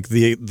like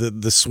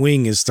the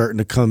swing is starting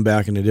to come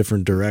back in a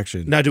different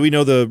direction. Now, do we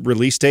know the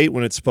release date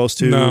when it's supposed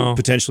to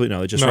potentially?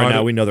 No, right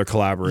now we know they're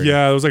collaborating.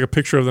 Yeah, there was like a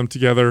picture of them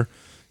together.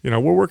 We're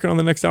working on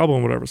the next album,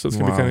 or whatever. So it's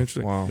gonna be kind of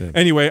interesting. Wow. Yeah.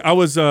 Anyway, I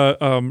was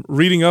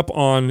reading up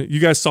on. You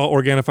guys saw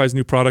Organifi's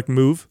new product,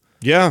 Move.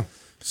 Yeah.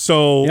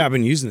 So yeah, I've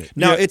been using it.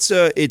 Now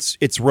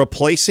it's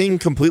replacing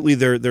completely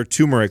their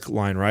turmeric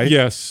line, right?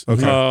 Yes.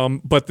 Okay.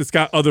 But it's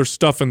got other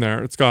stuff in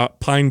there. It's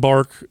got pine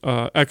bark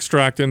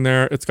extract in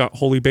there. It's got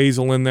holy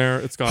basil in there.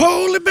 It's got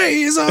holy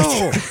basil.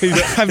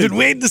 I've been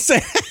waiting to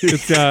say.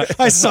 It's got.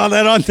 I saw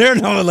that on there,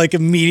 and I was like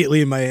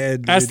immediately in my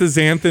head.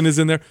 Astaxanthin is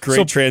in there.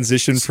 Great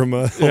transition from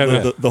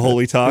the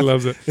holy talk. He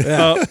loves it.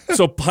 Yeah.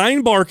 So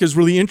pine bark is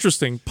really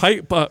interesting.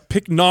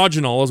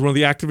 Pycnogenol is one of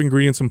the active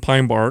ingredients in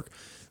pine bark.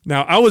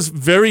 Now, I was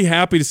very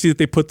happy to see that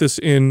they put this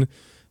in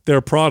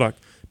their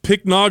product.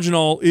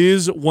 Pycnogenol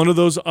is one of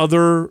those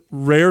other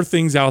rare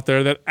things out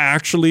there that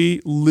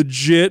actually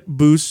legit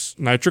boosts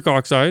nitric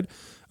oxide.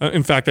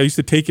 In fact, I used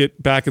to take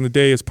it back in the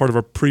day as part of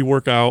a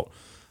pre-workout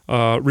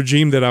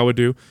regime that I would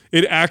do.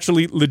 It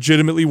actually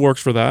legitimately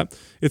works for that.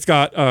 It's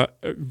got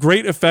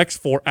great effects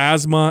for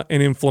asthma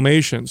and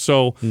inflammation.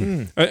 So,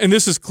 and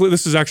this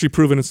is actually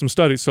proven in some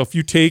studies. So if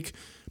you take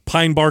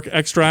pine bark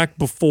extract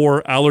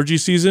before allergy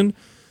season,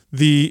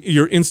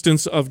 your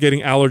instance of getting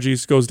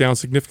allergies goes down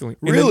significantly.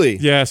 Really?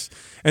 Yes.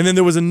 And then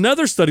there was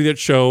another study that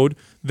showed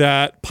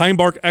that pine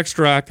bark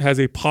extract has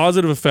a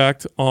positive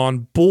effect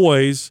on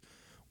boys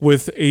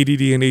with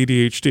ADD and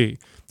ADHD.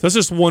 So that's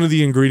just one of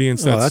the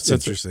ingredients. That's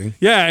interesting.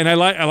 Yeah, and I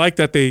like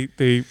that they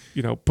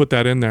put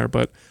that in there,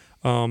 but.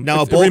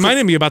 Now, it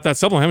reminded me about that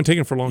supplement. I haven't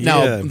taken it for a long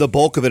time. Now, the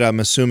bulk of it,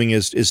 I'm assuming,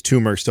 is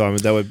turmeric still. I mean,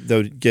 that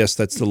would guess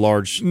that's the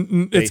large.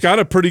 It's got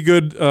a pretty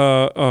good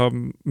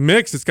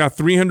mix. It's got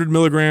 300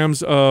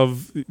 milligrams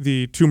of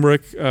the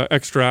turmeric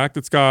extract.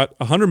 It's got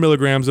 100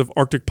 milligrams of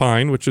Arctic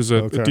pine, which is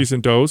a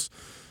decent dose.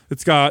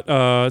 It's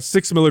got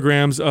 6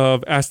 milligrams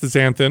of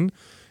astaxanthin,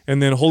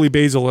 and then holy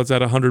basil is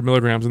at 100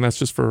 milligrams, and that's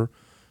just for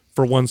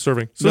one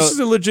serving. So this is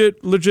a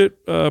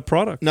legit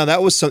product. Now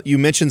that was you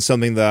mentioned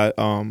something that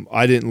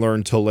I didn't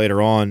learn till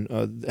later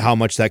on how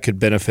much that could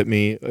benefit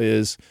me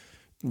is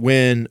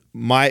when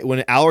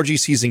allergy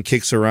season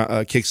kicks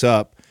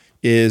up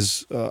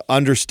is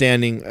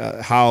understanding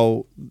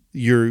how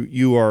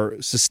you are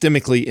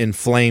systemically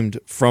inflamed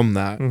from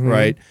that,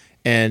 right?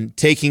 And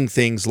taking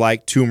things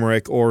like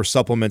turmeric or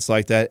supplements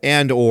like that,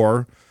 and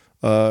or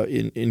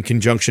in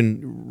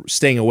conjunction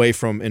staying away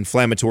from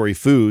inflammatory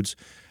foods,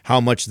 how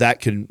much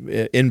that can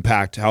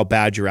impact how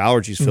bad your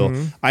allergies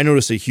feel. I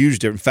notice a huge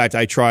difference. In fact,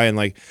 I try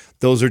and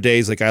those are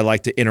days I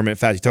like to intermittent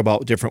fast. You talk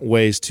about different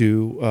ways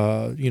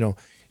to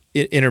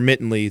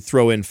intermittently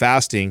throw in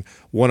fasting.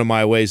 One of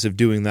my ways of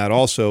doing that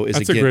also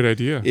is a great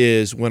idea.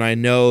 Is when I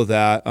know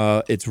that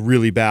it's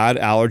really bad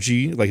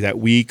allergy, like that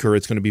week, or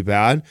it's going to be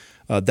bad.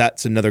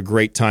 That's another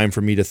great time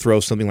for me to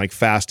throw something like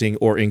fasting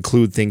or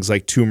include things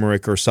like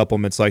turmeric or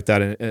supplements like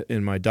that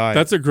in my diet.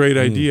 That's a great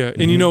idea.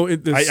 And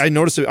I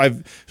noticed it.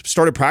 I've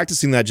started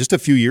practicing that just a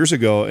few years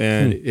ago,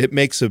 and it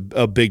makes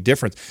a big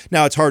difference.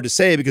 Now, it's hard to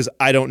say because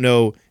I don't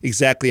know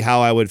exactly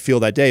how I would feel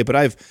that day, but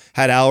I've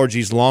had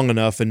allergies long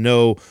enough and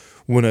know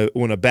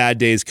when a bad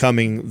day is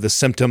coming, the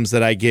symptoms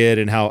that I get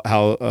and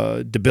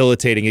how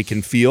debilitating it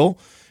can feel.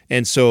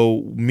 And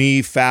so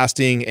me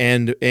fasting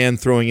and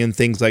throwing in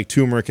things like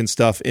turmeric and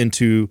stuff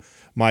into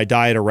my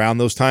diet around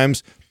those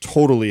times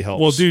totally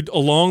helps. Well, dude,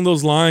 along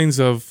those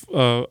lines of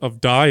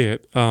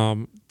diet,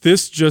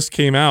 this just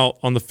came out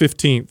on the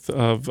 15th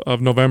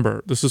of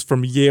November. This is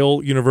from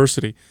Yale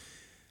University.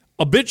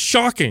 A bit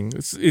shocking.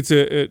 It's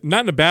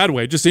not in a bad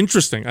way, just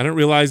interesting. I didn't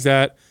realize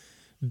that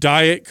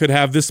diet could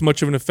have this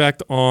much of an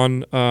effect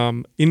on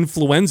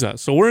influenza.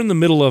 So we're in the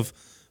middle of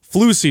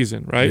flu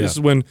season, right? Yeah. This is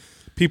when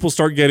people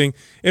start getting.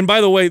 And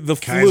by the way, the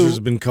Kaiser's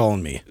flu. been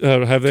calling me.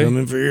 Have they?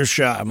 Coming for your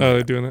shot. I'm Oh,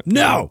 like, they're doing that?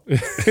 no.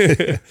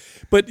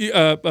 But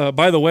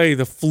by the way,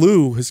 the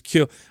flu has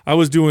killed. I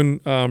was doing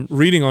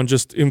reading on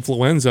just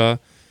influenza,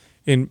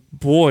 and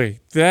boy,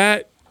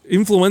 that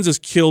influenza's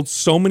killed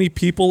so many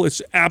people.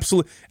 It's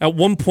absolutely. At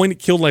one point, it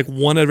killed like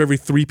 1 out of every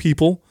 3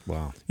 people.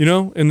 Wow. You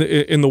know,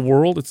 in the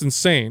world, it's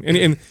insane,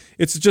 and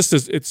it's just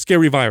it's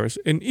scary virus.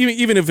 And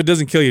even if it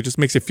doesn't kill you, it just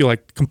makes it feel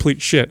like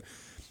complete shit.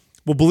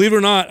 Well, believe it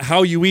or not,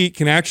 how you eat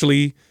can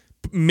actually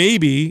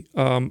maybe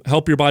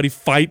help your body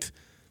fight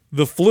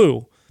the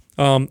flu.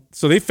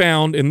 So they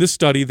found in this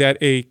study that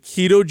a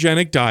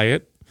ketogenic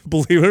diet,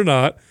 believe it or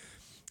not,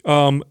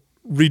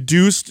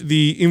 reduced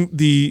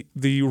the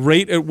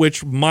rate at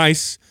which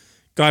mice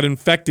got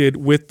infected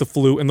with the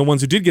flu, and the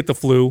ones who did get the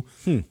flu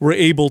were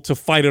able to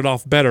fight it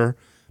off better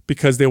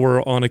because they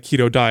were on a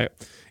keto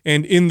diet.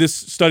 And in this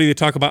study, they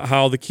talk about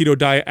how the keto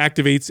diet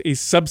activates a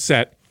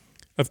subset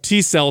of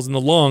T cells in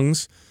the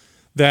lungs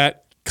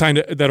that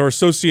are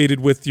associated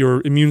with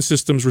your immune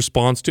system's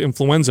response to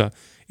influenza,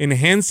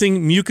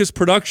 enhancing mucus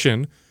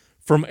production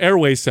from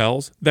airway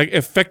cells that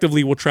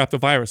effectively will trap the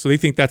virus. So they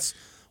think that's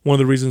one of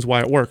the reasons why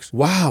it works.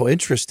 Wow,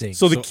 interesting.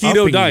 So the upping keto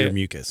your diet,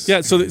 mucus.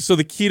 yeah. So the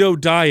keto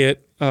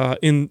diet,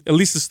 in at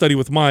least the study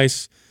with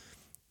mice,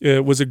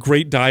 was a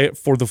great diet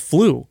for the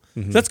flu.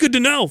 That's good to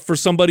know for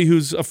somebody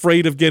who's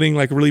afraid of getting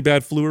like really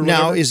bad flu or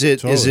Now, whatever. is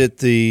it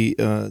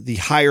the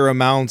higher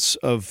amounts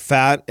of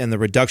fat and the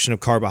reduction of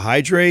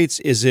carbohydrates?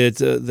 Is it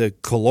the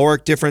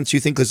caloric difference? You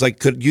think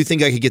could you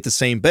think I could get the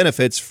same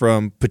benefits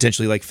from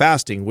potentially like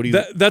fasting? What do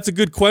you? That's a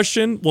good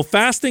question. Well,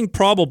 fasting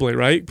probably,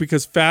 right?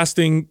 Because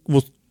fasting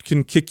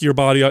can kick your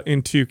body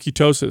into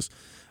ketosis.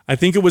 I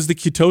think it was the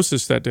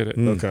ketosis that did it.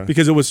 Okay.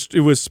 Because it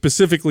was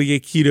specifically a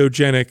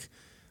ketogenic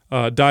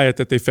diet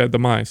that they fed the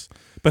mice.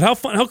 But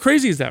how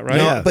crazy is that, right?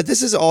 No, Yeah. but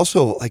this is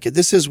also like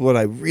this is what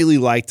I really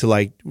like to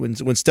like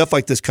when stuff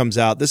like this comes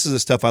out. This is the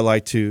stuff I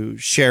like to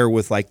share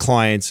with like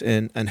clients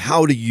and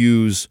how to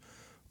use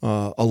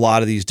a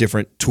lot of these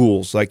different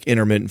tools like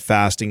intermittent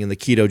fasting and the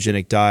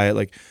ketogenic diet.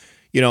 Like,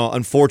 you know,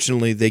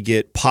 unfortunately, they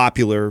get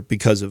popular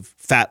because of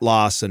fat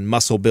loss and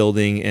muscle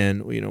building,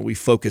 and you know we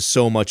focus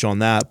so much on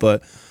that.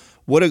 But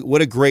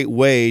what a great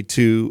way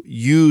to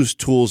use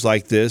tools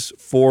like this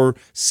for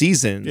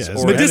seasons Yeah,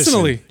 it's or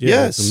medicinally. medicine. Yeah,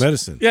 Yes. it's a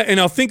medicine. Yeah, and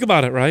now think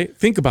about it, right?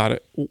 Think about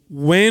it.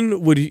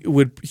 When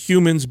would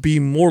humans be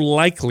more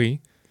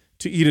likely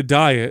to eat a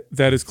diet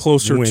that is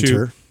closer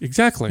Winter. to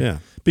exactly? Yeah.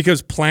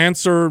 Because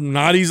plants are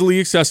not easily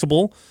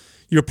accessible.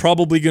 You're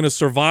probably going to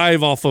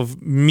survive off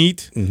of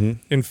meat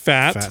and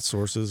fat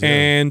sources. Yeah.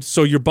 and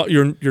so you're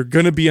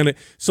going to be in it.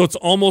 So it's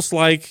almost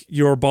like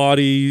your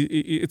body.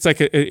 It's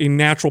like a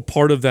natural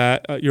part of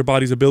that. Your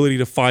body's ability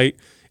to fight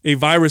a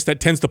virus that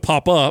tends to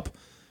pop up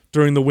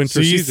during the winter So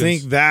you seasons.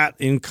 think that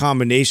in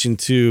combination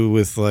too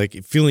with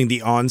like feeling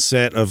the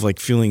onset of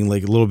like feeling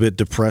like a little bit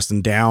depressed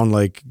and down,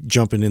 like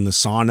jumping in the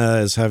sauna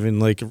as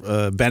having like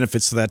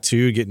benefits to that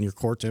too, getting your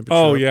core temperature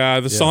Oh up? yeah,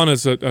 the sauna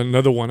is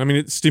another one. I mean,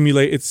 it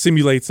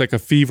simulates like a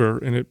fever,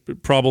 and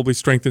it probably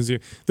strengthens you.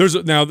 There's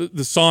now the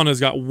sauna's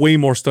got way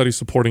more studies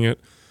supporting it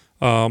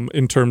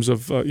in terms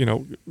of helping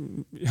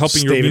your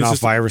staving immune off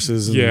system.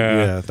 viruses and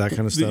Yeah. that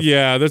kind of stuff.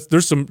 Yeah,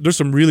 there's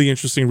some really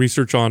interesting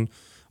research on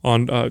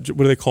what do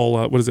they call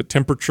what is it,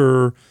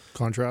 temperature?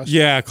 contrast.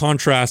 Yeah,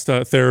 contrast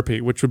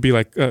therapy, which would be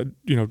like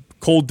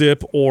cold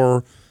dip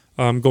or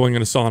going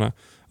in a sauna.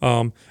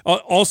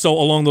 Also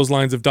along those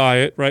lines of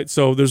diet, right?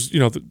 So there's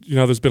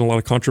there's been a lot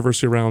of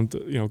controversy around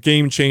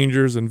game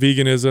changers and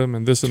veganism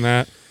and this and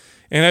that.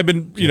 And I've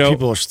been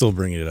people are still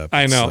bringing it up.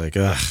 I It's know. like,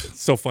 it's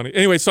so funny.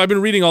 Anyway, so I've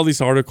been reading all these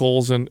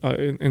articles and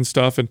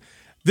stuff, and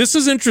this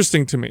is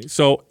interesting to me.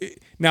 So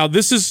now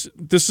this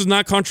is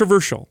not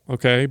controversial,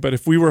 okay? But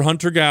if we were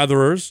hunter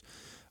gatherers,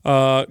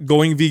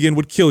 going vegan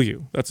would kill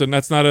you.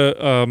 That's not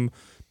a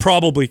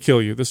probably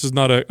kill you. This is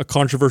not a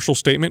controversial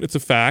statement. It's a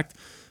fact.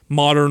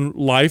 Modern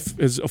life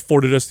has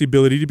afforded us the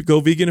ability to go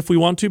vegan if we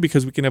want to,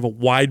 because we can have a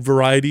wide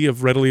variety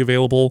of readily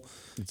available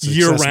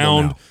year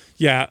round,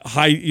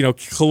 high,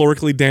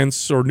 calorically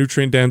dense or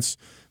nutrient dense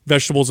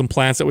vegetables and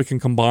plants that we can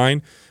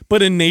combine.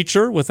 But in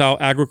nature,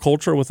 without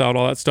agriculture, without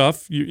all that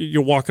stuff,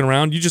 you're walking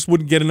around, you just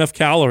wouldn't get enough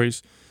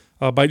calories.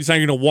 By the time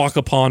you're going to walk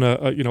upon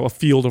a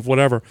field of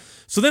whatever.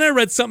 So then I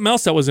read something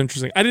else that was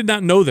interesting. I did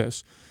not know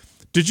this.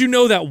 Did you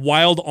know that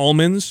wild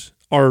almonds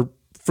are,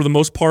 for the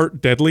most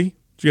part, deadly?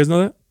 Did you guys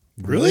know that?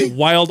 Really?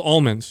 Wild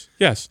almonds,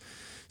 yes.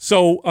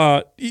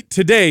 So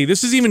today,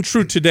 this is even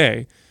true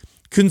today,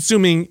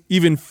 consuming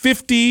even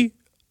 50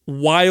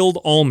 wild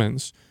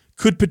almonds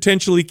could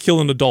potentially kill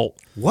an adult.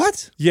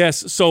 What?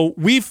 Yes, so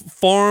we've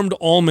farmed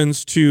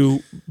almonds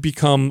to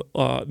become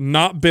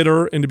not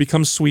bitter and to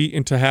become sweet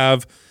and to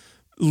have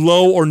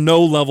low or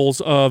no levels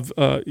of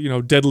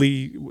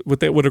deadly, what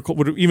they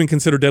would even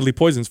consider deadly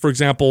poisons. For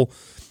example,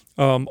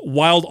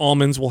 wild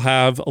almonds will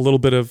have a little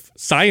bit of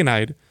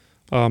cyanide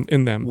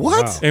in them.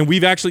 What? Wow. And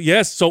we've actually,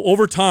 yes. So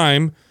over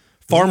time,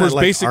 Farmers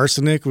like Basic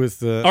arsenic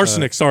with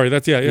arsenic. Sorry,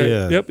 that's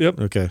yeah. Yep.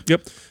 Okay.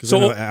 Yep. So I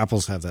know So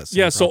apples have that. Same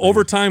yeah, so property.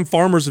 over time,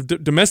 farmers have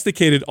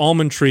domesticated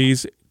almond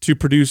trees to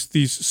produce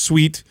these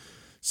sweet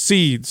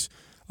seeds.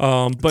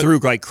 But Through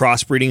like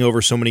crossbreeding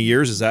over so many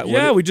years, is that what?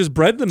 yeah, we just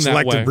bred them that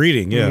selective way.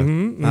 breeding. Yeah. I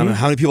don't know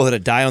how many people had to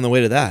die on the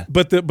way to that.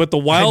 But the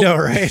wild, know,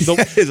 right?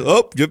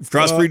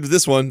 Crossbreed with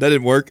this one, that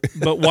didn't work.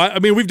 But why? I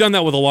mean, we've done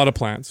that with a lot of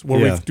plants where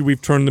Yeah.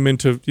 we've turned them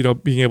into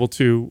being able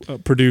to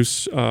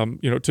produce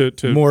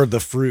to More of the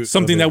fruit.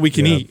 something of that it, we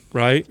can yeah. eat,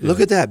 right? Look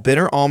at that.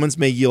 Bitter almonds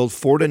may yield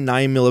 4 to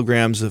 9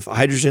 milligrams of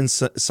hydrogen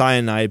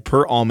cyanide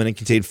per almond and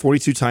contain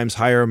 42 times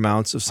higher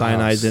amounts of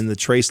cyanide than the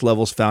trace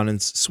levels found in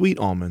sweet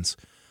almonds.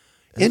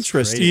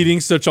 Interesting. Eating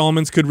such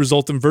almonds could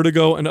result in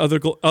vertigo and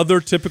other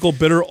typical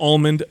bitter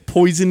almond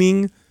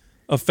poisoning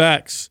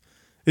effects.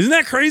 Isn't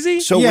that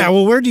crazy? So Yeah,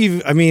 well, where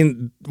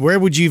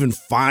would you even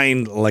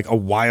find like a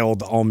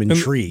wild almond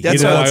tree? that's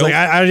It's wild. like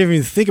I didn't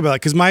even think about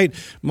it because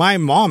my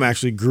mom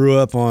actually grew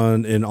up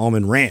on an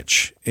almond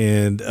ranch,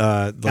 and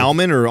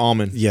almond or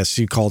almond? yes,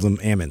 she called them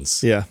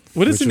almonds. Yeah.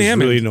 What is which an was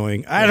almond? really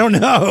annoying. I don't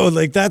know.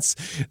 Like that's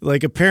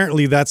like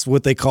apparently that's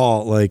what they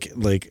call like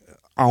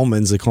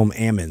almonds. They call them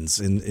almonds,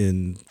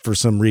 in for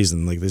some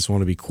reason like they just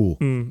want to be cool.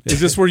 Is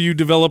this where you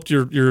developed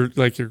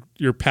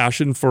your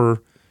passion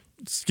for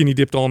skinny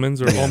dipped almonds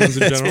or almonds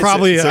in general?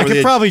 Probably So I they-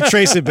 could probably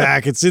trace it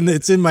back. It's in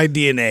my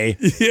DNA.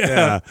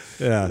 Yeah.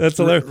 yeah. That's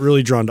hilarious.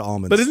 Really drawn to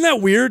almonds. But isn't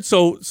that weird?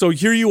 So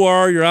here you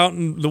are, you're out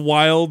in the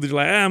wild. You're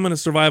like, I'm going to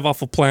survive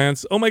off of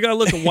plants. Oh my God,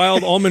 look, a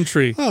wild almond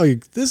tree. Oh,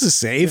 this is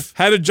safe.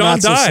 How did John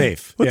Not so die?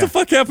 safe. What Yeah. the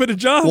fuck happened to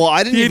John? Well,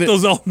 I didn't he even- ate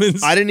those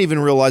almonds. I didn't even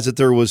realize that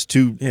there was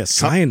two. Yeah,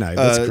 cyanide.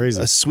 That's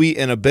crazy. A sweet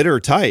and a bitter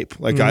type.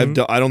 Like I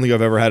don't think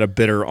I've ever had a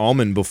bitter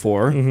almond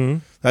before.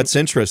 That's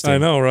interesting. I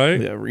know, right?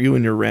 Yeah, you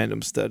and your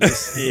random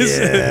studies.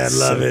 Yeah, I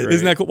love it.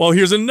 Isn't that cool? Well,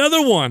 here's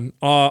another one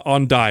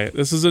on diet.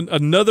 This is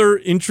another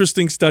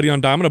interesting study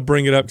on diet. I'm going to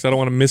bring it up because I don't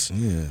want to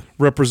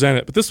misrepresent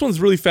it. But this one's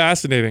really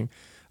fascinating.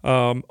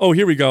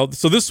 Here we go.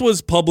 So this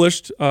was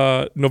published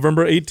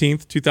November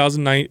 18th,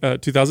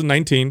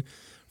 2019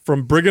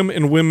 from Brigham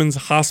and Women's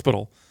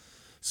Hospital.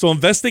 So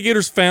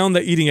investigators found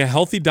that eating a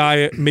healthy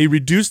diet may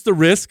reduce the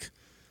risk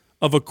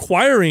of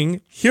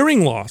acquiring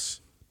hearing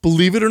loss,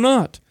 believe it or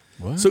not.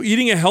 So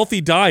eating a healthy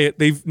diet,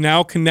 they've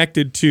now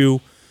connected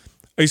to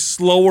a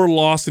slower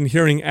loss in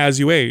hearing as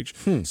you age.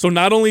 So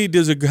not only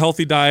does a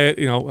healthy diet,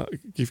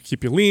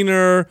 keep you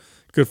leaner,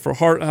 good for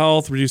heart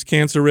health, reduce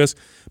cancer risk,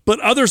 but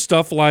other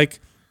stuff like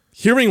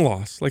hearing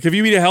loss. Like if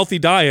you eat a healthy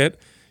diet,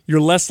 you're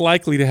less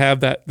likely to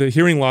have the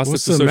hearing loss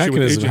What's that's the associated with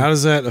mechanism? aging. How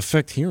does that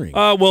affect hearing?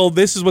 Well,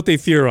 this is what they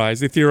theorize.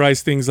 They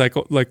theorize things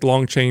like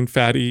long chain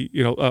fatty,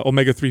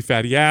 omega-3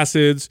 fatty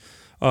acids,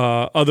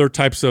 other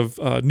types of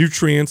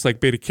nutrients like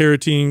beta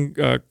carotene,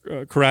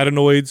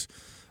 carotenoids.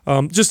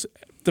 Just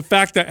the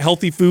fact that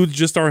healthy foods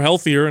just are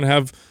healthier and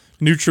have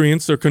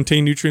nutrients or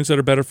contain nutrients that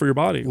are better for your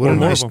body. What Or a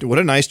more nice, of them. what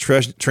a nice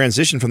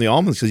transition from the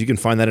almonds because you can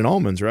find that in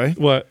almonds, right?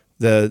 What?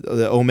 The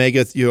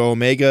omegas.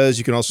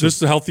 You can also Just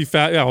the healthy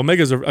fat. Yeah,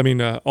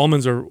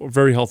 almonds are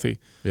very healthy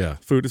yeah.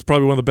 food. It's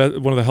probably one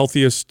of the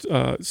healthiest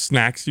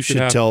snacks you should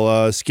should have.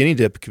 tell Skinny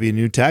Dip could be a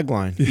new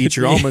tagline. Eat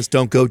your almonds,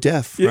 don't go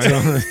deaf.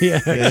 Right?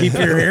 yeah, keep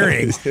your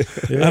hearing. I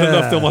don't know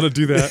if they'll want to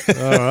do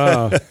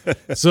that.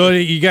 So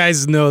you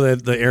guys know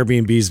that the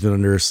Airbnb's been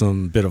under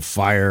some bit of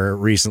fire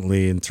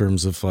recently in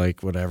terms of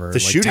like whatever,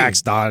 like shooting.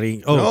 tax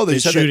dotting. No, they the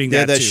said shooting. they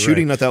had that too,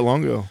 shooting right? not that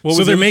long ago. What So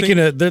was they're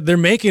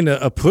everything? making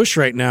a push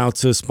right now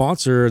to sponsor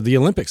the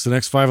Olympics, the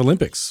next 5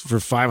 Olympics for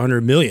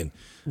 $500 million.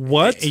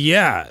 What?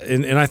 Yeah,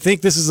 and I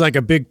think this is like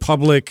a big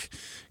public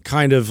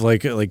kind of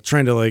like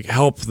trying to like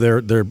help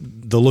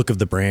the look of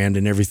the brand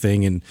and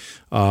everything, and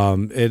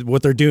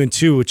what they're doing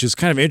too, which is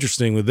kind of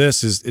interesting with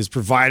this, is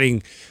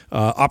providing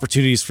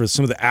opportunities for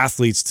some of the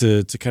athletes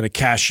to kind of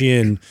cash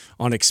in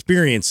on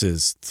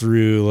experiences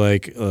through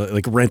like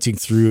renting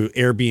through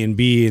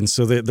Airbnb, and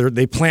so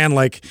they plan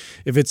like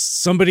if it's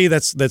somebody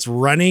that's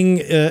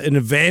running an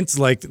event,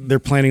 like they're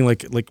planning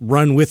like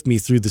run with me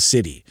through the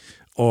city.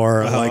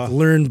 Or like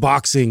learn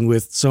boxing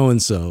with so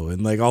and so,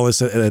 and like all this,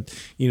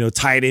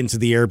 tied into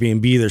the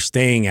Airbnb they're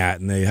staying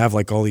at, and they have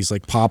like all these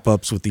like pop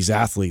ups with these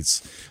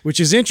athletes, which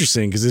is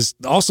interesting because it's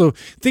also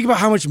think about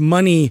how much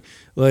money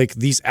like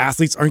these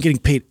athletes aren't getting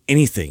paid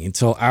anything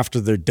until after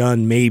they're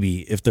done.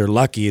 Maybe if they're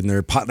lucky and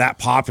they're that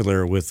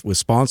popular with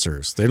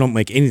sponsors, they don't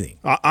make anything.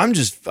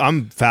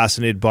 I'm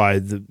fascinated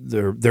by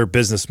their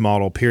business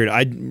model. Period.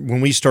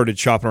 When we started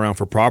shopping around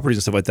for properties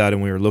and stuff like that,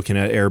 and we were looking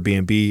at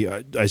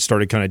Airbnb, I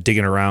started kind of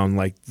digging around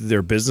like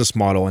their business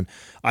model, and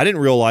I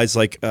didn't realize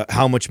like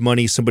how much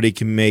money somebody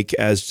can make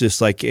as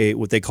just like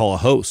what they call a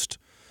host.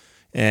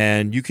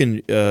 And you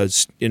can,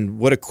 in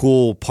what a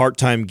cool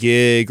part-time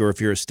gig, or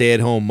if you're a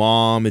stay-at-home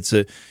mom, it's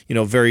a,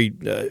 very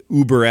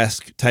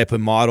Uber-esque type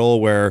of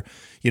model where,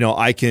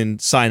 I can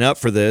sign up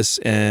for this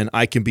and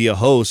I can be a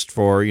host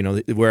for,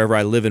 wherever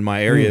I live in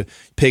my area,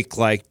 pick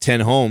like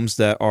 10 homes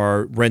that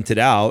are rented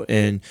out.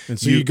 And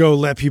so you go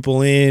let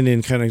people in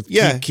and kind of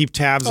keep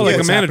tabs on like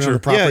what's a happening on manager. the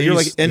properties. Yeah, you're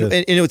like, and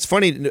it's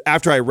funny,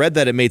 after I read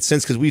that, it made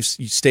sense because we've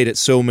stayed at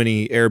so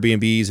many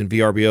Airbnbs and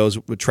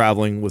VRBOs with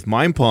traveling with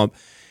Mind Pump.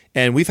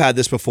 And we've had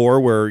this before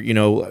where,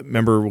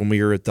 remember when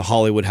we were at the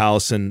Hollywood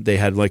House and they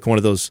had like one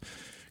of those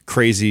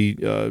crazy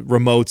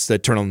remotes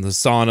that turn on the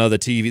sauna, the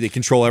TV, they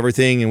control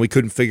everything, and we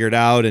couldn't figure it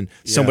out. And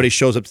somebody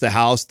shows up to the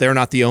house. They're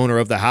not the owner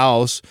of the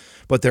house,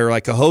 but they're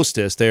like a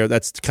hostess.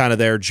 That's kind of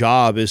their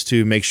job, is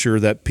to make sure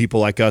that people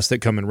like us that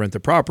come and rent the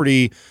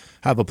property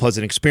have a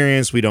pleasant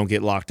experience. We don't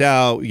get locked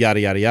out, yada,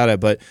 yada, yada.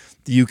 But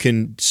you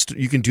can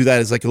do that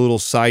as like a little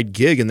side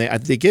gig, and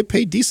they get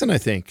paid decent, I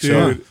think.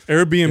 Dude,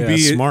 Airbnb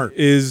smart.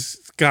 is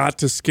got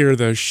to scare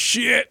the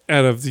shit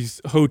out of these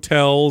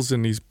hotels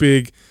and these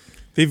big.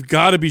 They've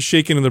got to be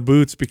shaking in their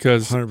boots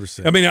because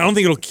 100%. I mean, I don't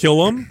think it'll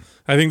kill them.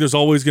 I think there's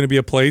always going to be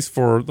a place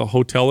for the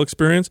hotel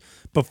experience,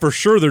 but for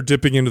sure they're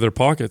dipping into their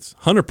pockets.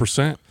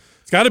 100%.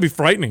 It's got to be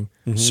frightening.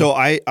 Mm-hmm. So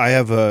I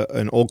have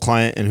an old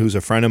client and who's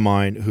a friend of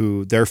mine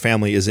who their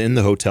family is in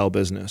the hotel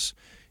business.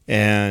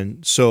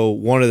 And so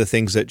one of the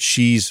things that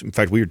in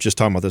fact, we were just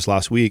talking about this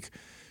last week,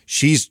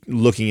 she's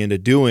looking into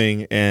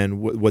doing, and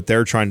what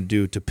they're trying to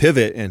do to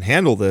pivot and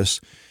handle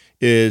this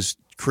is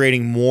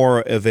creating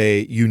more of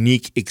a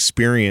unique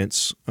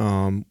experience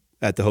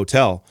at the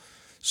hotel.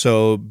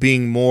 So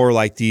being more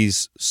like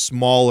these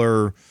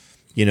smaller,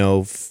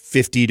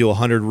 50 to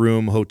 100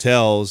 room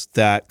hotels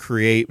that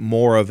create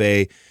more of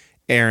a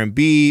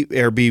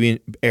Airbnb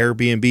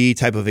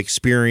type of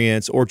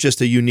experience, or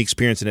just a unique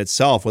experience in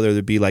itself, whether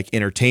it be like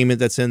entertainment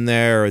that's in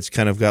there, or it's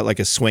kind of got like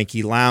a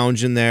swanky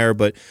lounge in there,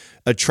 but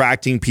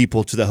attracting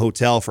people to the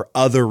hotel for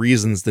other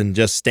reasons than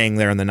just staying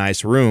there in the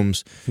nice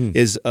rooms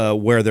is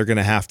where they're going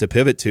to have to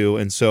pivot to.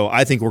 And so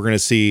I think we're going to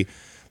see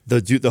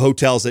the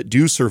hotels that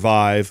do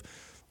survive.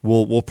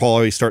 We'll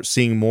probably start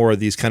seeing more of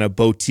these kind of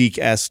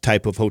boutique-esque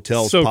type of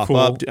hotels So pop cool.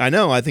 up. I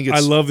know. I think I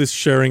love this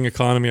sharing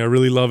economy. I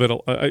really love it.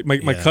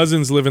 My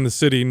cousins live in the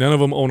city. None of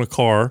them own a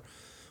car.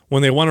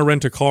 When they want to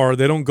rent a car,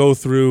 they don't go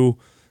through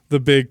the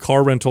big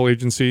car rental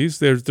agencies.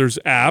 There's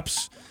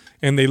apps,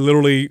 and they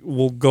literally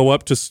will go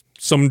up to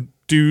some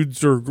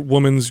dude's or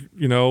woman's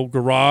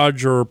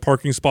garage or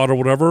parking spot or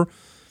whatever.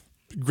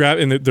 Grab,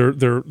 and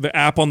the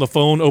app on the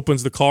phone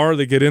opens the car.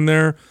 They get in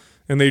there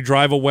and they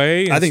drive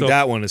away. And I think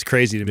that one is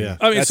crazy to me. Yeah.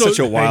 I mean, that's so- such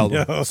a wild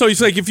one. So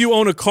it's like if you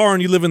own a car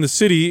and you live in the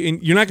city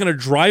and you're not going to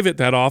drive it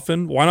that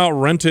often, why not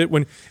rent it?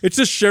 When it's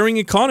just sharing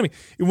economy.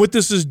 And what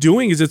this is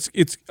doing is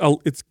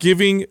it's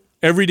giving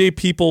everyday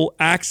people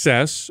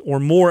access, or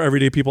more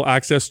everyday people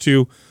access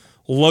to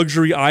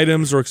luxury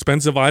items or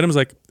expensive items.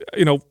 Like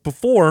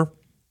before,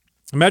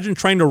 imagine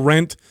trying to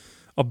rent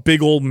a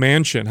big old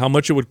mansion, how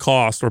much it would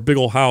cost, or a big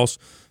old house.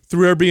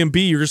 Through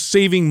Airbnb, you're just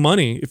saving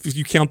money if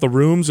you count the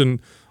rooms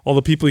and all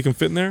the people you can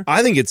fit in there.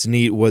 I think it's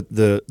neat what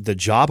the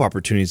job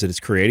opportunities that it's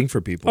creating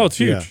for people. Oh, it's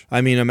huge. Yeah.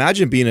 I mean,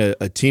 imagine being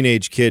a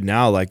teenage kid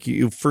now. Like,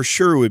 you for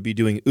sure would be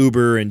doing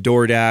Uber and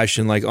DoorDash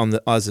and like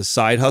as a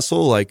side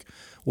hustle. Like,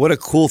 what a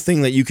cool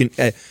thing that you can.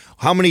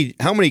 How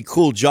many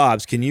cool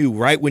jobs can you,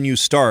 right when you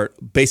start,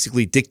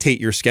 basically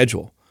dictate your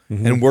schedule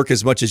and work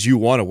as much as you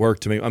want to work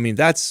to make? I mean,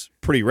 that's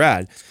pretty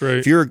rad.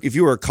 Great. If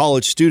you were a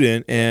college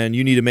student and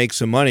you need to make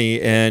some money,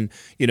 and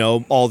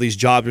all these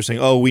jobs are saying,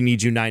 oh, we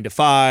need you 9 to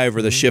 5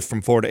 or the shift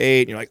from 4 to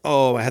 8, and you're like,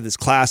 oh, I have this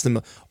class,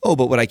 and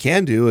but what I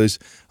can do is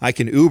I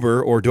can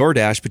Uber or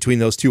DoorDash between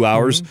those 2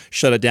 hours,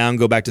 shut it down,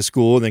 go back to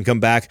school, and then come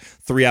back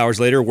 3 hours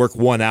later, work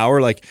 1 hour,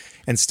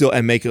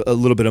 and make a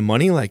little bit of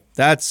money. Like,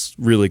 that's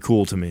really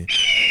cool to me.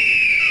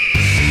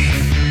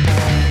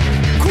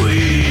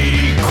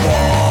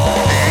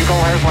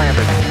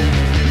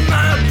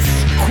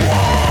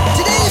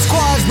 Today's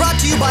Squad is brought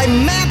to you by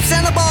MAPS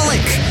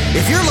Anabolic.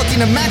 If you're looking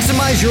to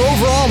maximize your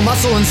overall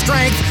muscle and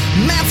strength,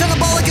 MAPS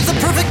Anabolic is the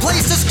perfect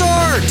place to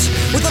start.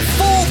 With a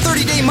full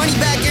 30-day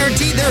money-back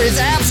guarantee, there is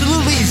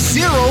absolutely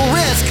zero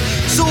risk.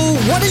 So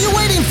what are you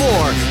waiting for?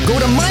 Go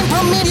to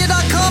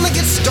mindpumpmedia.com and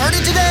get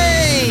started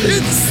today.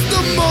 It's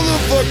the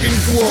motherfucking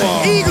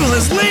Quad. Eagle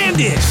has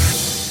landed.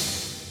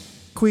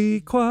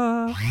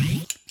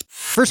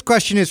 First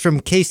question is from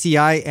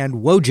KCI and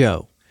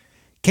Wojo.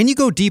 Can you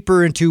go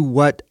deeper into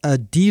what a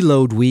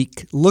deload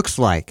week looks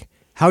like,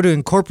 how to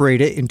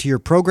incorporate it into your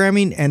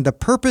programming, and the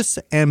purpose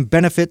and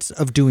benefits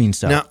of doing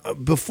so? Now,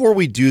 before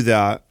we do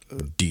that,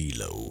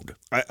 Deload.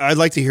 I'd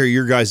like to hear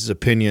your guys'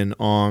 opinion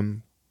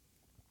on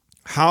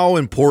how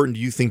important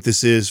do you think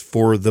this is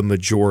for the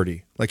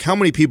majority? Like, how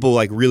many people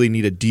really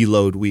need a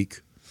deload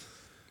week?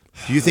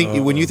 Do you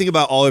think when you think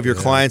about all of your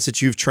clients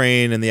that you've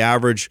trained and the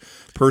average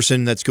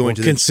person that's going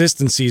to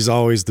Consistency is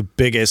always the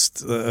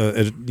biggest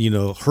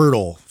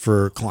hurdle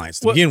for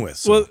clients to begin with.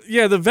 So. Well,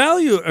 yeah, the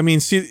value. I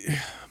mean, see,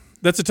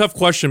 that's a tough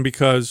question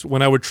because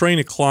when I would train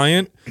a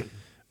client,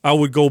 I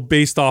would go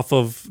based off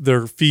of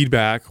their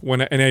feedback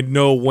and I'd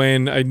know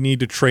when I need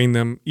to train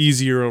them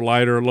easier or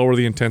lighter, lower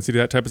the intensity,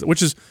 that type of stuff,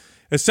 which is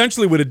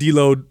essentially what a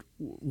deload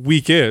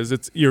week is.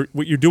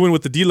 What you're doing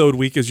with the deload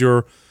week is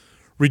you're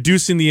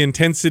reducing the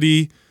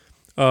intensity,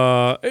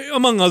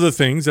 among other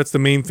things. That's the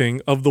main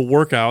thing of the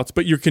workouts,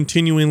 but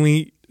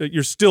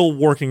you're still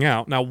working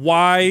out. Now,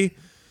 why?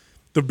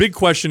 The big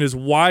question is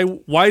why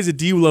is a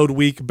deload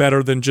week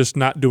better than just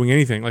not doing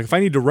anything? Like if I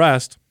need to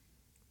rest,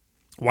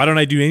 why don't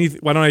I do anything?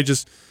 Why don't I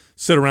just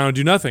sit around and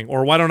do nothing?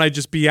 Or why don't I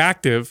just be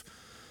active?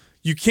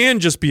 You can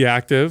just be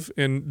active,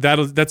 and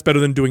that's better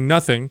than doing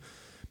nothing.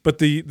 But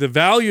the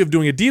value of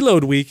doing a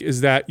deload week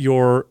is that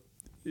you're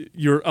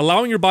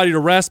allowing your body to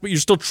rest, but you're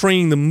still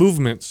training the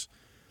movements.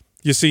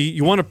 You see,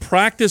 you want to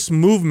practice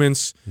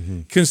movements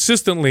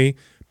consistently,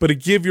 but to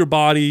give your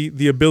body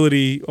the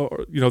ability,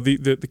 or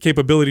the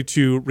capability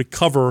to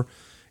recover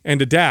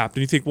and adapt.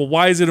 And you think, well,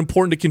 why is it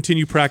important to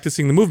continue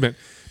practicing the movement?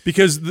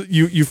 Because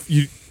you're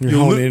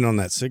honing in on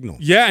that signal.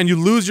 Yeah, and you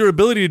lose your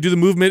ability to do the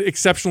movement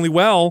exceptionally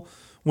well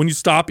when you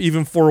stop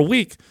even for a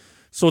week.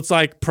 So it's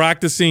like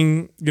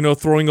practicing,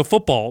 throwing a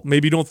football.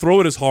 Maybe you don't throw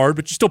it as hard,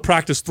 but you still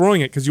practice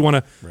throwing it because you want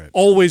to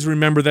always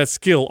remember that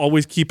skill,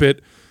 always keep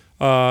it,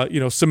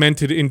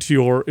 cemented into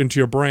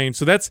your brain.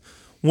 So that's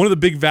one of the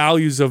big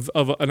values of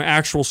an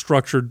actual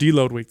structured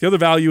deload week. The other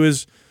value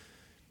is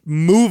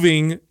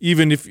moving.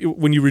 Even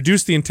when you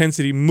reduce the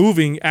intensity,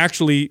 moving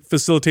actually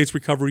facilitates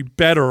recovery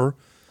better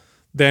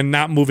than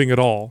not moving at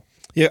all.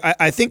 Yeah,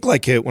 I think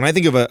when I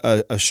think of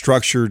a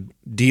structured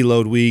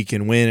deload week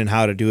and when and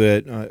how to do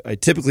it, I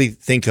typically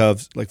think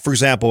of, like, for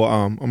example,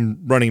 I'm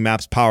running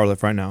MAPS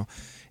Powerlift right now,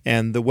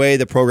 and the way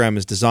the program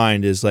is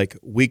designed is like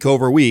week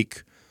over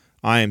week,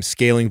 I am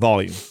scaling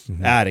volume,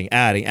 adding.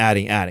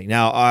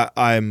 Now,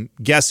 I'm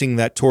guessing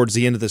that towards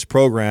the end of this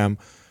program,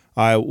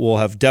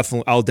 I'll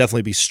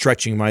definitely be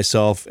stretching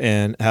myself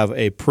and have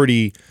a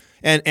pretty.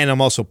 And I'm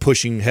also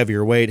pushing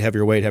heavier weight,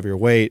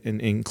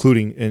 and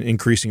including and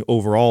increasing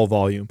overall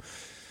volume.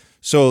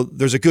 So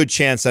there's a good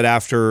chance that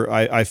after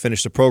I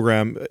finish the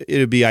program, it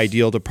would be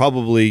ideal to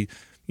probably,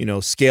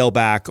 scale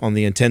back on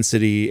the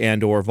intensity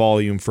and or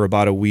volume for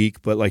about a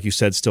week. But like you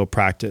said, still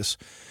practice.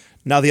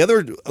 Now, the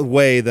other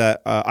way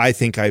that I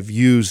think I've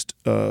used,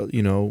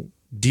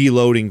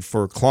 deloading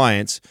for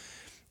clients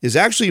is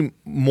actually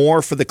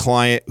more for the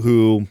client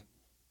who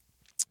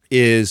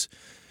is –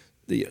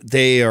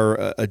 they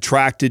are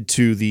attracted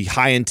to the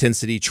high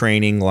intensity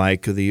training,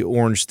 like the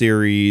Orange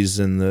Theories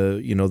and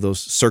the those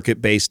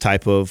circuit based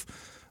type of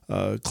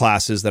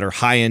classes that are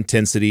high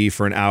intensity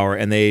for an hour,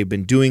 and they've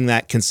been doing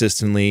that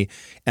consistently,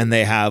 and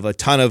they have a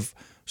ton of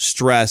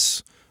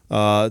stress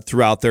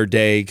throughout their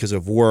day because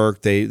of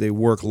work. They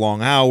work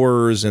long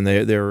hours, and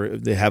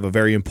they have a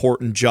very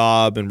important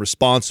job and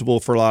responsible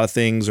for a lot of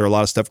things, or a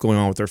lot of stuff going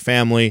on with their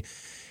family,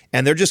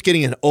 and they're just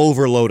getting an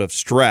overload of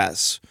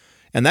stress.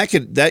 And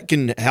that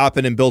can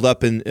happen and build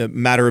up in a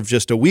matter of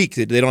just a week.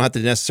 They don't have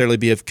to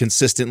necessarily have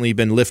consistently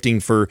been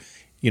lifting for,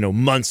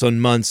 months on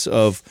months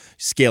of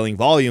scaling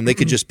volume. They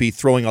could just be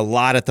throwing a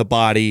lot at the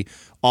body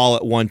all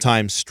at one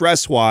time,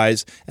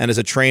 stress-wise. And as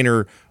a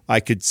trainer, I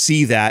could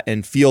see that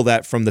and feel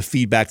that from the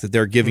feedback that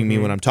they're giving me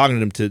when I'm talking to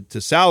them, to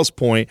Sal's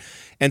point.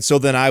 And so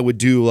then I would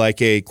do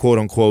like a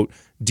quote-unquote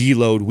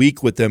deload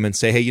week with them and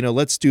say, hey,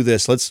 let's do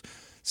this. Let's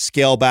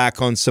scale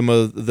back on some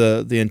of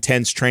the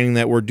intense training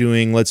that we're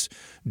doing. Let's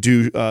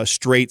do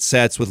straight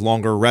sets with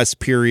longer rest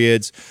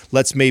periods.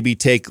 Let's maybe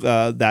take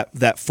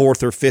that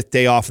fourth or fifth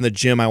day off in the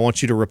gym. I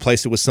want you to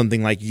replace it with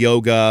something like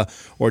yoga,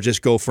 or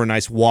just go for a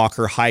nice walk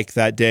or hike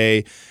that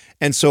day.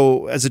 And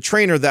so as a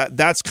trainer,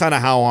 that's kind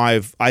of how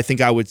I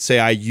think I would say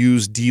I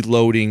use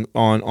deloading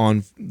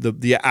on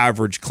the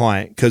average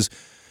client, because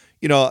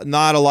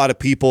not a lot of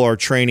people are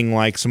training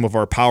like some of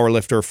our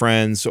powerlifter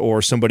friends,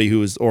 or somebody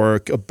or a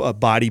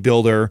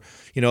bodybuilder.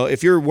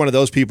 If you're one of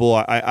those people,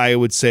 I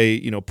would say,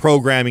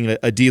 programming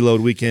a deload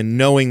weekend,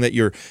 knowing that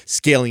you're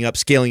scaling up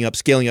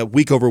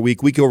week over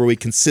week,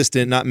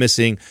 consistent, not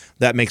missing,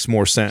 that makes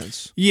more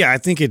sense. Yeah, I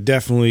think it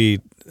definitely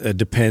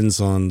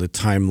depends on the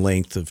time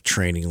length of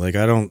training. Like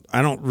I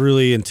don't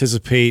really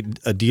anticipate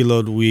a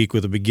deload week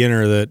with a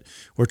beginner that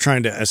we're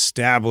trying to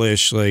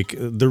establish like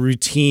the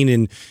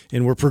routine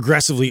and we're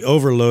progressively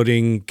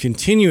overloading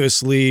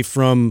continuously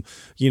from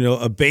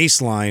a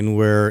baseline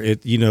where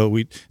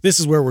this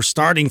is where we're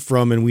starting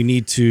from, and we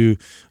need to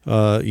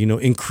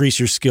increase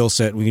your skill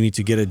set. We need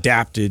to get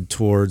adapted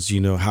towards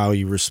how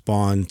you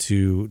respond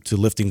to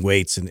lifting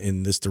weights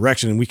in this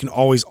direction, and we can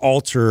always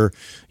alter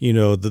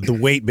the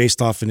weight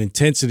based off an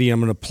intensity.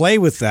 I'm going to play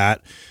with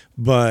that,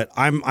 but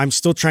I'm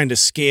still trying to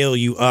scale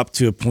you up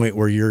to a point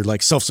where you're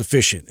like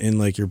self-sufficient and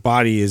like your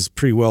body is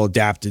pretty well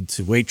adapted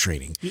to weight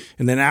training.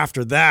 And then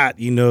after that,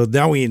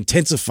 now we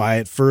intensify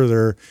it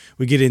further.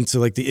 We get into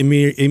like the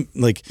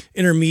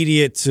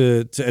intermediate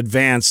to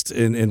advanced,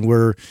 and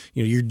we're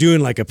you're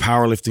doing like a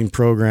powerlifting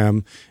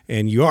program,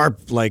 and you are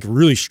like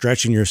really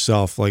stretching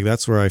yourself, like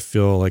that's where I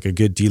feel like a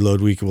good deload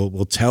week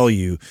will tell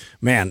you,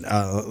 man,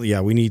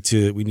 we need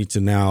to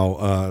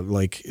now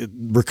like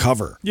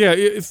recover. Yeah,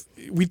 if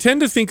we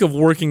tend to think of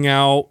working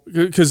out,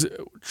 because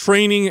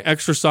training,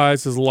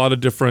 exercise has a lot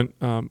of different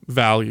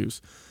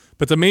values,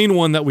 but the main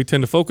one that we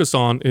tend to focus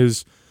on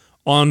is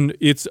on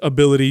its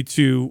ability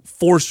to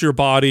force your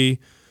body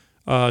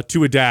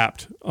to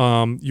adapt.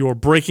 You're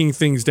breaking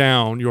things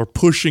down, you're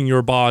pushing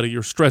your body,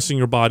 you're stressing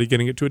your body,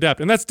 getting it to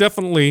adapt. And that's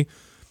definitely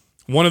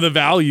one of the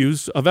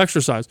values of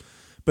exercise.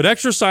 But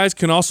exercise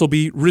can also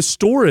be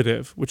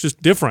restorative, which is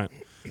different.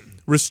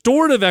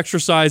 Restorative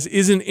exercise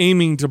isn't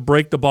aiming to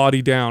break the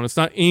body down. It's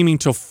not aiming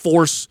to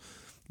force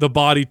the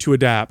body to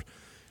adapt.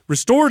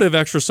 Restorative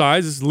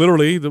exercise is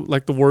literally,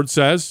 like the word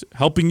says,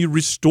 helping you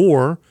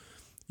restore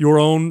your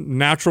own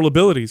natural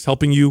abilities,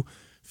 helping you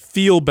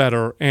feel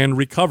better and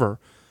recover.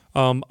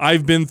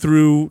 I've been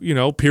through,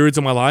 periods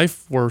of my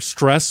life where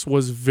stress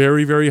was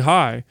very, very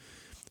high.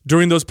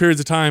 During those periods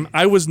of time,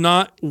 I was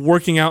not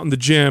working out in the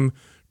gym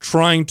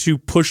trying to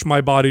push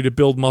my body to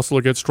build muscle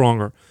or get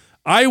stronger.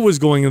 I was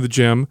going to the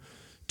gym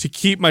to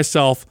keep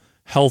myself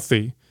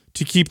healthy,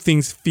 to keep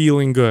things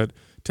feeling good,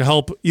 to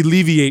help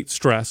alleviate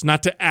stress,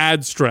 not to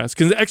add stress.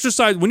 Because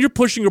exercise, when you're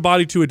pushing your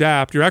body to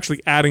adapt, you're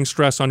actually adding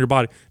stress on your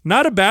body.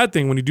 Not a bad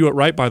thing when you do it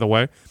right, by the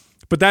way,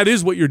 but that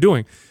is what you're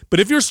doing. But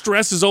if your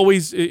stress is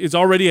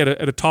already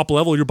at a top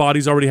level, your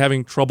body's already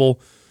having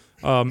trouble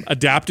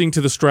adapting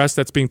to the stress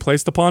that's being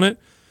placed upon it,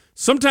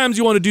 sometimes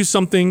you want to do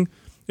something,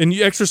 and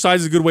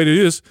exercise is a good way to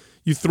do this.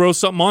 You throw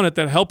something on it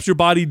that helps your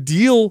body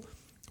deal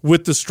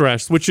with the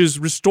stress, which is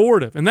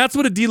restorative. And that's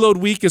what a deload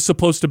week is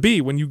supposed to be.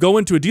 When you go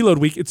into a deload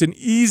week, it's an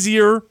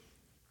easier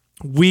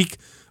week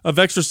of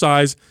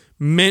exercise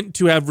meant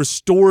to have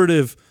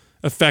restorative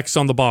effects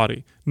on the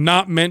body,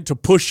 not meant to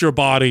push your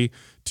body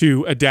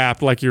to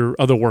adapt like your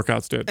other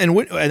workouts did. And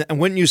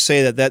wouldn't you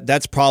say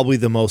that's probably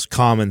the most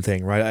common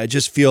thing, right? I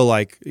just feel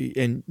like,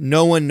 and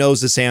no one knows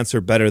this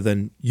answer better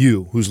than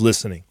you who's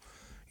listening.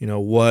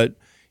 What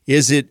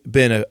is it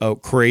been a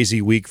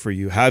crazy week for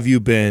you? Have you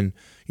been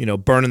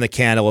burning the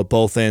candle at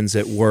both ends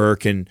at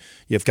work, and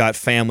you've got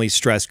family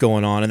stress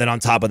going on, and then on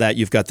top of that,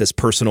 you've got this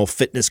personal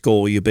fitness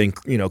goal you've been,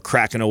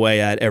 cracking away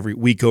at every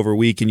week over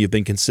week, and you've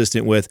been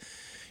consistent with,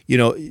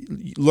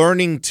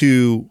 learning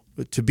to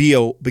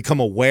become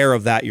aware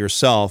of that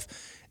yourself,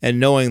 and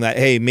knowing that,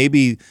 hey,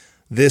 maybe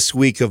this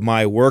week of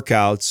my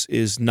workouts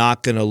is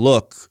not going to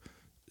look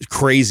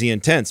crazy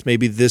intense.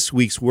 Maybe this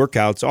week's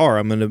workouts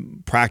I'm going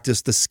to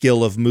practice the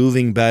skill of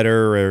moving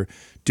better, or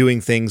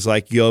doing things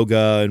like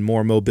yoga and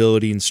more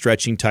mobility and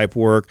stretching type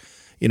work.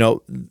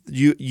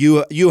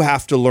 You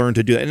have to learn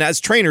to do that. And as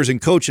trainers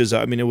and coaches,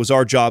 I mean, it was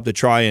our job to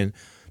try and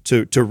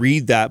to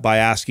read that by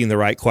asking the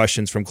right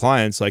questions from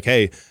clients, like,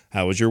 hey,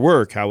 how was your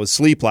work? How was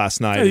sleep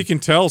last night? Yeah, you can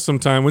tell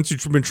sometime once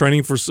you've been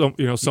training for someone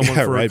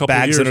for a couple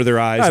bags of years. Under their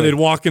eyes. Yeah, they'd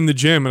walk in the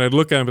gym and I'd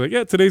look at them and be like,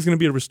 yeah, today's going to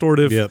be a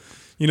restorative,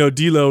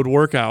 deload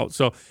workout.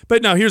 So,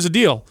 but now here's the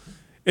deal.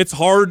 It's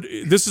hard.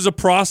 This is a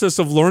process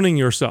of learning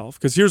yourself,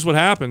 because here's what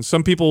happens.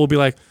 Some people will be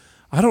like,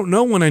 I don't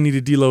know when I need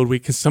a deload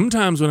week, because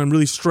sometimes when I'm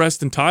really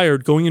stressed and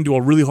tired, going into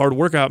a really hard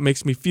workout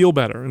makes me feel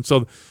better. And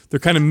so they're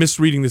kind of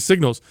misreading the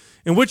signals.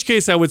 In which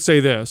case I would say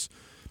this.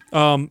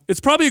 It's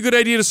probably a good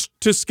idea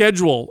to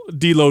schedule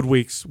deload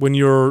weeks when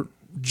you're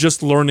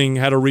just learning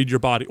how to read your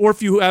body, or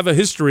if you have a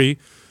history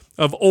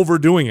of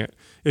overdoing it.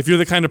 If you're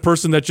the kind of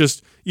person that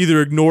just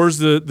either ignores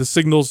the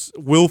signals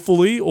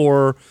willfully,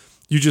 or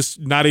you're just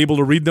not able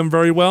to read them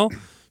very well,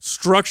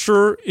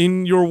 structure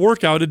in your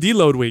workout a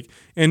deload week.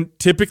 And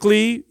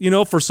typically,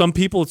 for some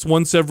people, it's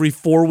once every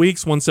 4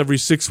 weeks, once every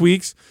 6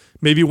 weeks,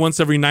 maybe once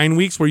every 9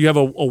 weeks, where you have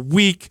a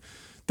week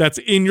that's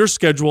in your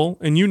schedule,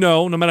 and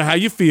no matter how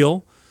you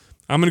feel,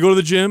 I'm going to go to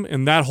the gym,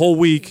 and that whole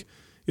week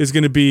is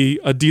going to be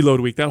a deload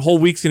week. That whole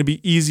week's going to be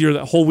easier.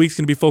 That whole week's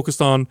going to be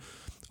focused on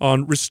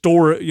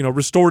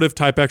restorative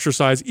type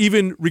exercise,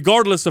 even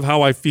regardless of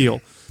how I feel.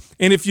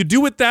 And if you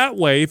do it that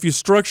way, if you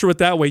structure it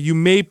that way, you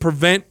may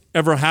prevent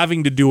ever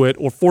having to do it,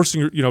 or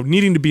forcing,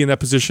 needing to be in that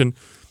position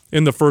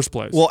in the first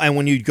place. Well, and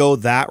when you go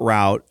that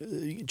route,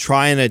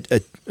 try and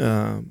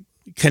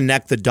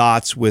connect the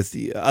dots with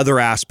the other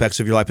aspects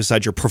of your life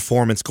besides your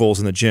performance goals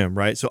in the gym,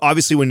 right? So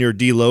obviously when you're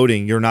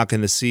deloading, you're not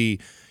going to see,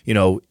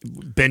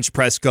 bench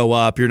press go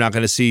up. You're not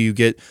going to see you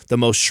get the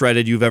most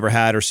shredded you've ever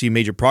had, or see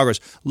major progress.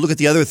 Look at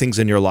the other things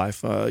in your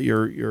life.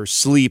 Your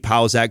sleep,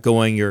 how's that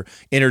going? Your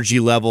energy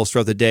levels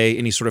throughout the day,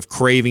 any sort of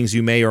cravings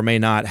you may or may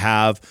not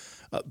have.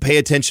 Pay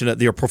attention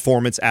to your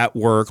performance at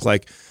work.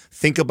 Like,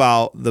 think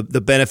about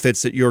the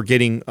benefits that you're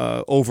getting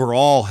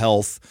overall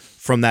health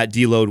from that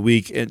deload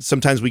week. And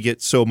sometimes we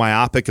get so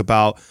myopic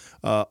about,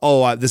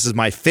 this is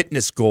my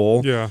fitness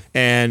goal. Yeah.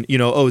 And,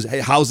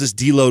 how's this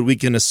deload week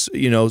going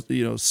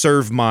to,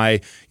 serve my,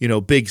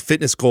 big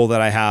fitness goal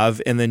that I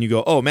have? And then you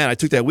go, oh man, I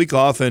took that week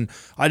off and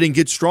I didn't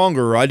get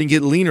stronger, or I didn't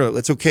get leaner.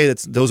 That's okay.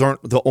 Those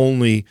aren't the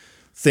only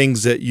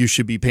things that you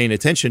should be paying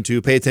attention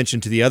to. Pay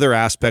attention to the other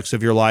aspects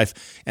of your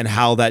life and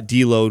how that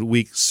deload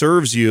week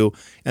serves you,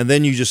 and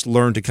then you just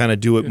learn to kind of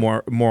do it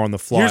more on the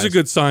fly. Here's a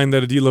good sign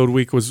that a deload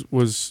week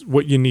was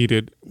what you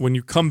needed. When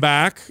you come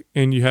back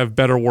and you have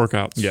better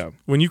workouts. Yeah.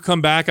 When you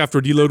come back after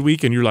a deload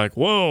week and you're like,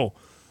 whoa,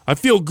 I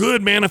feel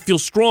good, man. I feel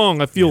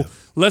strong. I feel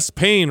less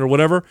pain or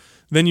whatever.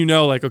 Then you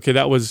know, like, okay,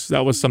 that was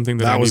something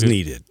that was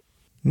needed.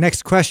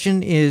 Next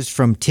question is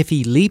from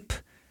Tiffy Leap.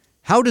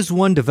 How does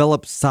one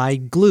develop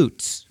side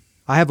glutes?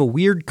 I have a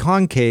weird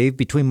concave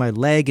between my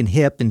leg and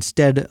hip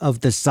instead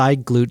of the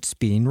side glutes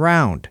being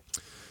round.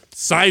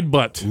 Side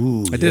butt.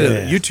 Ooh, I did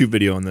a YouTube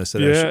video on this.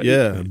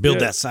 Build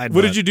that side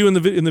What butt. did you do in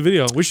the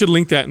video? We should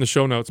link that in the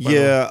show notes. By the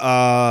way.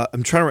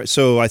 I'm trying to.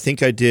 So I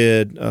think I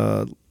did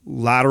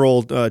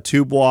lateral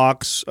tube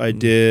walks. I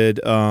did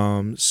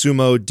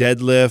sumo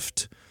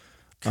deadlift.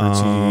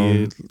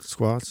 Curtsy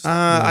squats?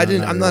 I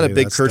didn't. I'm not a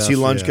big curtsy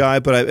lunge guy,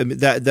 but I mean,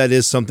 that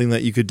is something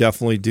that you could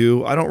definitely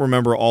do. I don't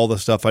remember all the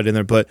stuff I did in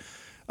there, but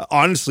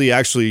honestly,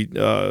 actually,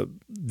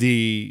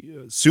 the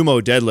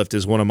sumo deadlift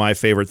is one of my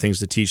favorite things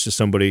to teach to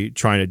somebody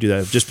trying to do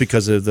that, just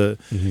because of the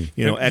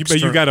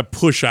But you got to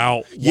push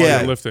out while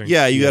you're lifting.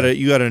 Yeah, you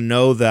gotta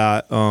know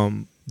that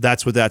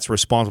that's what that's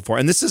responsible for,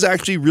 and this is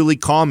actually really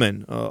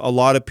common. A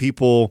lot of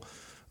people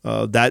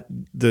that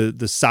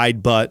the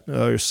side butt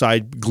or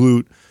side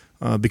glute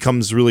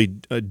becomes really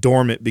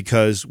dormant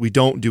because we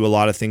don't do a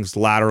lot of things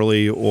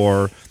laterally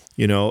or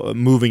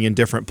moving in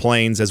different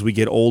planes as we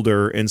get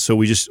older, and so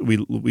we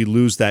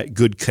lose that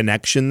good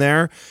connection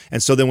there.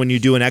 And so then when you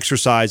do an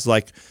exercise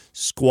like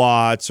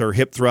squats or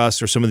hip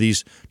thrusts or some of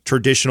these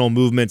traditional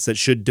movements that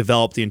should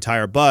develop the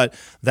entire butt,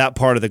 that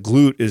part of the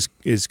glute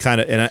is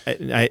kind of, and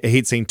I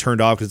hate saying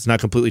turned off because it's not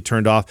completely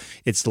turned off.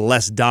 It's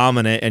less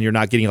dominant, and you're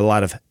not getting a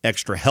lot of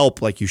extra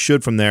help like you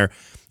should from there.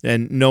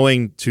 And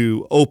knowing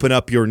to open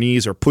up your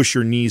knees or push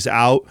your knees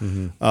out,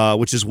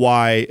 which is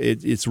why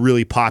it's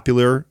really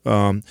popular.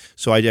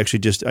 So I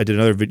did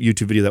another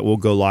YouTube video that will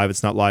go live.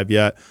 It's not live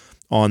yet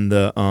on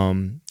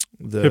the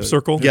hip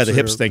circle. Yeah, the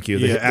hips. Thank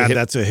you. Add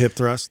that to a hip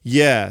thrust.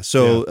 Yeah.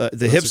 So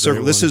the hip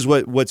circle. This is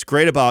what's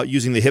great about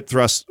using the hip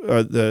thrust,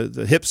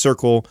 the hip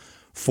circle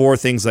for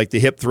things like the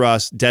hip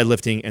thrust,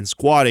 deadlifting, and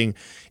squatting,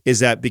 is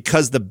that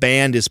because the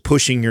band is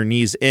pushing your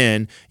knees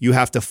in, you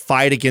have to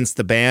fight against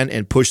the band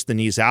and push the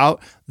knees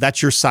out.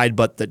 That's your side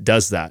butt that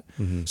does that.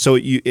 So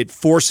it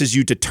forces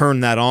you to turn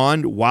that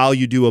on while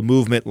you do a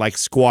movement like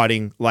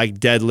squatting, like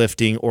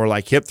deadlifting, or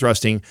like hip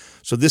thrusting.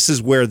 So this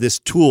is where this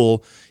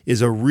tool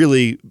is a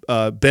really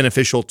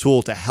beneficial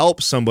tool to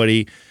help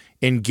somebody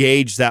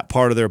engage that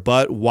part of their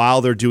butt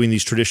while they're doing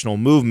these traditional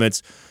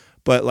movements.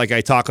 But like I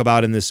talk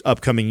about in this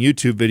upcoming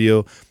YouTube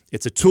video,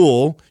 it's a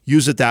tool.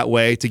 Use it that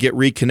way to get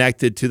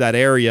reconnected to that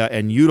area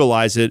and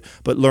utilize it,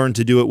 but learn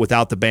to do it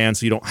without the band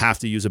so you don't have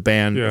to use a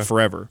band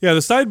forever. Yeah,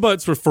 the side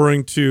butt's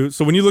referring to,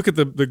 so when you look at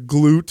the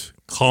glute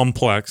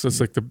complex, it's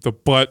like the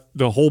butt,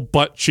 the whole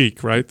butt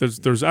cheek, right?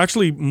 There's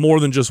actually more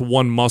than just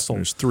one muscle.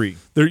 There's three.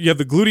 You have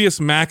the gluteus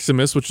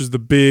maximus, which is the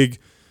big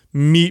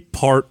meat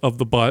part of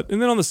the butt.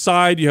 And then on the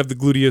side, you have the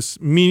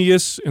gluteus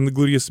medius and the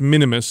gluteus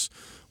minimus,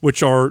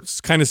 which are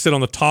kind of sit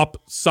on the top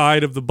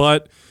side of the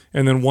butt,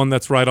 and then one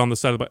that's right on the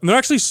side of the butt. And they're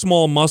actually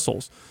small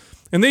muscles.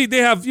 And they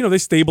have, they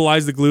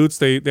stabilize the glutes.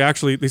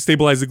 They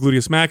stabilize the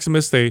gluteus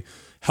maximus. They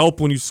help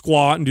when you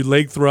squat and do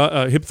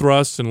hip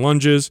thrusts and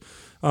lunges.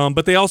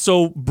 But they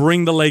also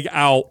bring the leg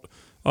out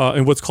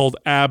in what's called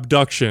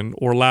abduction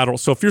or lateral.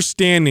 So if you're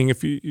standing,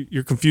 if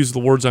you're confused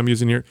with the words I'm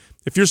using here,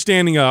 if you're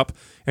standing up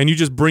and you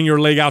just bring your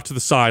leg out to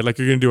the side like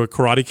you're going to do a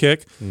karate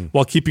kick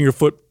while keeping your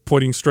foot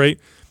pointing straight,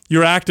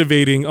 you're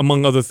activating,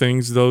 among other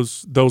things,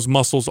 those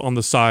muscles on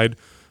the side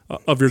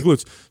of your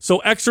glutes. So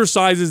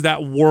exercises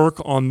that work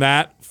on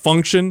that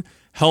function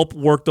help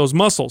work those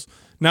muscles.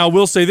 Now, I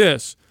will say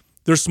this.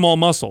 They're small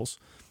muscles.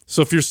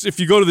 So if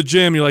you go to the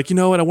gym, you're like, you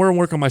know what, I want to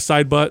work on my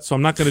side butt, so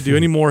I'm not going to do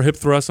any more hip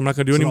thrusts. I'm not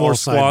going to do any more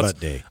squats.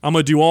 I'm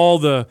going to do all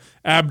the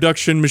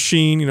abduction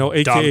machine,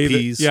 aka dog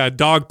peas.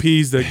 Dog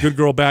peas, the good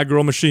girl, bad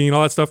girl machine,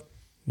 all that stuff.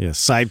 Yeah,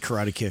 side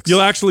karate kicks.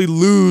 You'll actually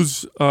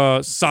lose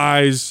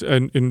size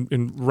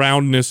and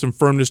roundness and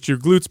firmness to your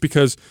glutes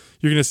because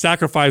you're going to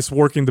sacrifice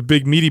working the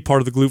big meaty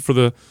part of the glute for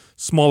the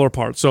smaller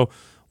part. So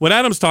what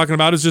Adam's talking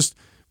about is just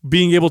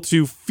being able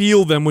to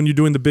feel them when you're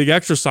doing the big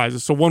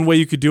exercises. So one way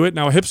you could do it,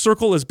 now a hip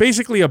circle is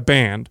basically a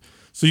band.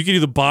 So you can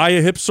either buy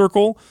a hip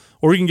circle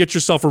or you can get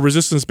yourself a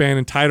resistance band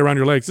and tie it around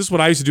your legs. This is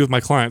what I used to do with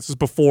my clients. This is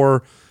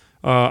before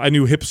I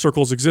knew hip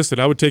circles existed.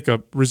 I would take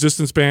a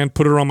resistance band,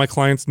 put it around my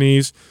clients'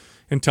 knees,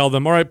 and tell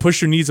them, all right,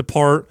 push your knees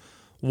apart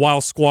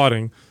while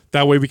squatting.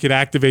 That way we could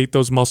activate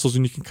those muscles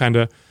and you can kind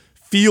of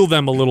feel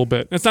them a little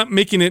bit. It's not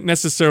making it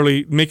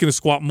necessarily making the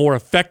squat more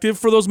effective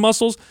for those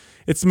muscles.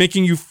 It's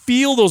making you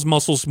feel those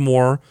muscles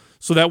more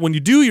so that when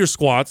you do your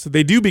squats,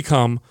 they do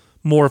become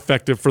more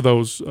effective for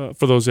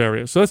those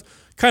areas. So that's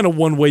kind of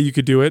one way you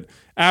could do it.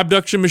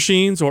 Abduction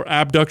machines or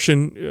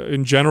abduction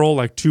in general,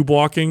 like tube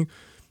walking,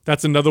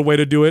 that's another way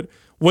to do it.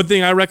 One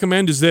thing I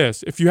recommend is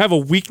this. If you have a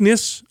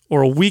weakness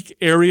or a weak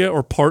area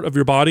or part of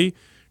your body,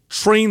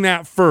 train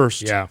that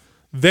first. Yeah.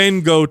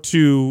 then go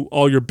to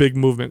all your big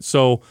movements.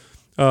 So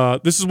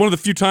this is one of the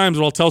few times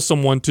where I'll tell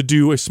someone to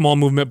do a small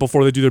movement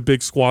before they do their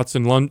big squats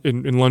and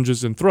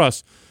lunges and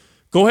thrusts.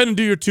 Go ahead and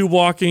do your tube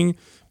walking.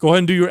 Go ahead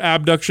and do your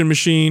abduction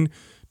machine.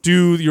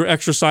 Do your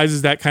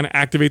exercises that kind of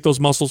activate those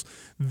muscles.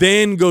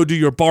 Then go do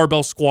your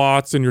barbell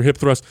squats and your hip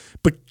thrusts.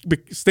 But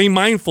stay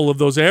mindful of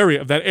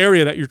that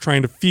area that you're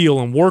trying to feel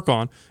and work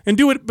on. And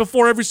do it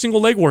before every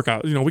single leg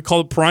workout. We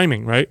call it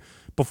priming, right?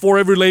 Before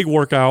every leg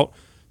workout,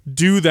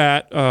 do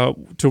that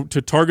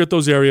to target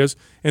those areas,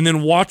 and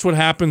then watch what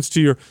happens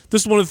to your.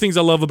 This is one of the things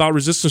I love about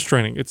resistance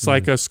training. It's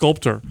like a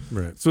sculptor.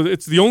 Right. So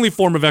it's the only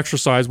form of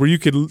exercise where you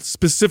could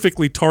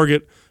specifically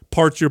target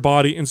parts of your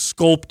body and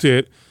sculpt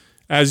it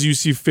as you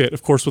see fit,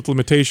 of course, with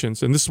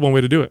limitations. And this is one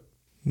way to do it.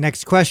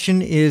 Next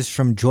question is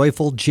from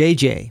Joyful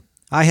JJ.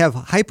 I have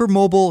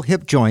hypermobile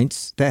hip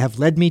joints that have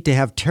led me to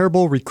have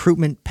terrible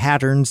recruitment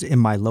patterns in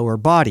my lower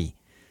body.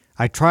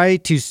 I try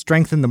to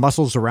strengthen the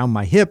muscles around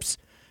my hips,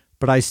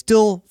 but I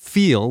still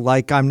feel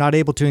like I'm not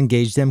able to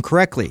engage them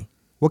correctly.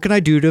 What can I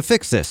do to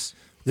fix this?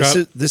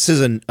 This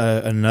is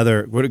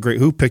another. What a great.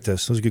 Who picked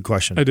this? That was a good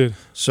question. I did.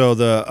 So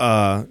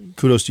the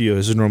kudos to you.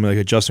 This is normally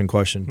like a Justin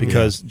question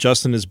because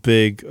Justin is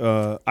big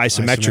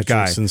isometric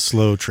guy and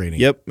slow training.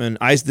 Yep, and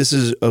this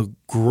is a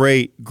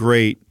great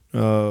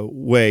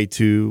way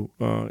to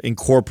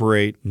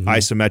incorporate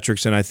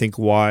isometrics, and I think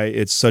why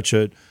it's such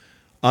a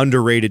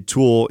underrated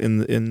tool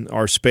in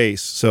our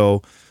space.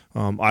 So.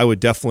 I would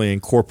definitely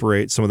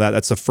incorporate some of that.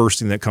 That's the first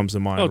thing that comes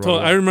to mind. Oh,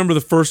 totally. I remember the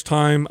first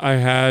time I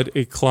had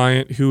a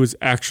client who was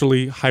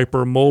actually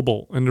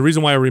hypermobile. And the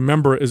reason why I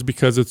remember it is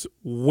because it's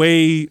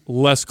way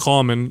less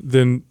common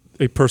than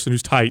a person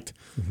who's tight.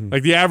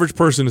 Like the average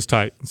person is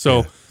tight.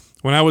 So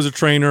when I was a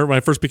trainer, when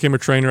I first became a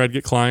trainer, I'd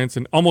get clients,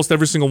 and almost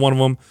every single one of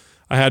them,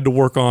 I had to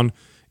work on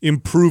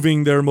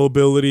improving their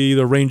mobility,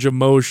 their range of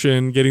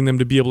motion, getting them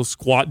to be able to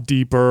squat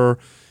deeper,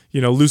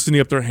 loosening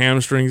up their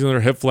hamstrings and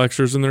their hip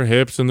flexors and their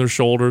hips and their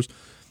shoulders.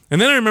 And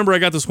then I remember I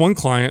got this one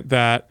client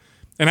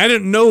and I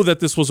didn't know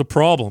that this was a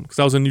problem because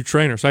I was a new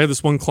trainer. So I had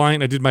this one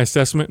client, I did my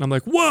assessment, and I'm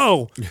like,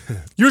 whoa,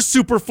 you're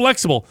super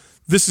flexible.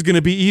 This is going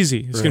to be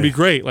easy. It's going to be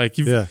great. Like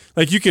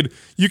you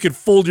could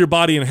fold your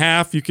body in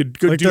half. You could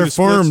do their the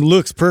form splits.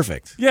 looks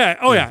perfect. Yeah.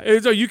 Oh yeah.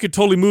 You could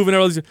totally move and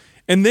everything.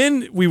 And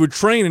then we would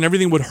train and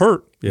everything would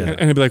hurt. Yeah.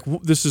 And I'd be like,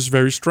 this is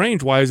very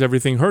strange. Why is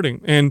everything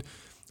hurting? And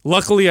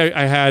luckily,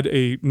 I had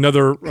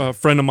another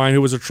friend of mine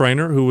who was a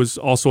trainer who was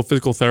also a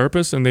physical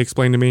therapist, and they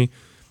explained to me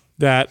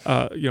that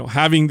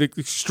having the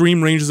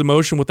extreme ranges of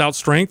motion without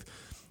strength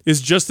is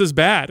just as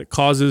bad. It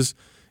causes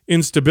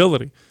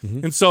instability.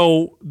 And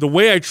so the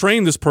way I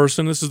train this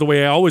person, this is the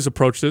way I always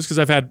approach this, because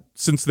I've had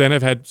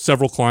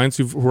several clients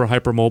who are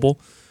hypermobile,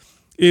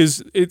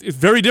 it's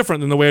very different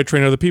than the way I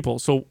train other people.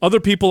 So other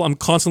people, I'm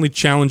constantly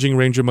challenging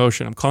range of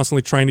motion. I'm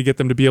constantly trying to get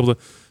them to be able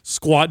to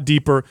squat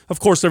deeper. Of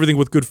course, everything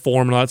with good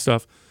form and all that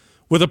stuff.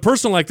 With a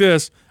person like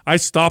this, I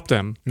stop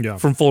them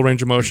from full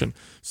range of motion.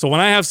 So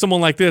when I have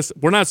someone like this,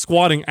 we're not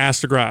squatting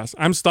ass to grass.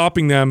 I'm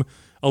stopping them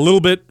a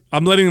little bit.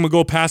 I'm letting them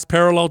go past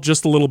parallel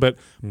just a little bit.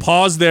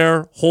 Pause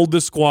there, hold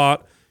the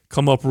squat,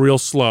 come up real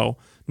slow.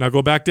 Now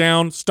go back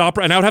down, stop,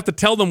 and I would have to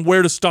tell them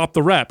where to stop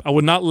the rep. I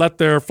would not let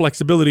their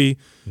flexibility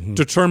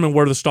determine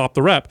where to stop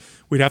the rep.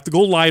 We'd have to go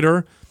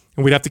lighter,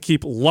 and we'd have to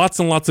keep lots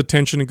and lots of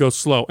tension and go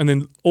slow. And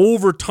then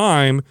over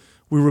time,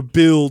 we would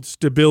build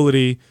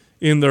stability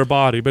in their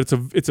body. But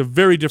it's a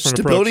very different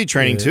stability approach.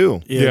 Training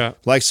too. Yeah.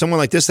 Like someone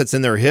like this that's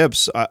in their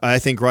hips, I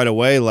think right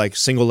away, like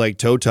single leg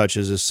toe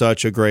touches is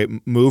such a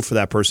great move for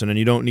that person, and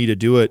you don't need to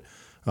do it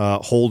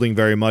holding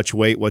very much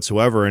weight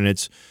whatsoever. And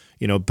it's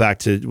back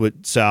to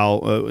what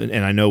Sal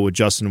and I know what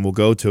Justin will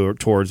go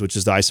towards, which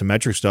is the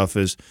isometric stuff,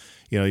 is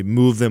you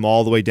move them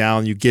all the way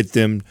down, you get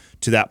them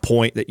to that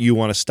point that you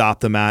want to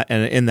stop them at,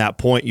 and in that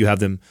point you have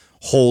them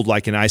hold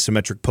like an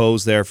isometric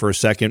pose there for a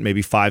second,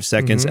 maybe 5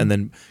 seconds, and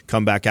then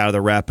come back out of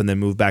the rep and then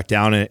move back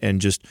down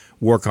and just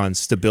work on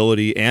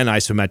stability and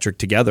isometric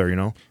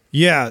together,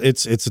 Yeah,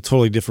 it's a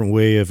totally different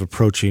way of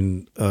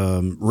approaching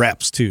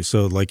reps too.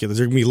 So like there's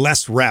gonna be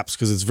less reps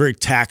because it's very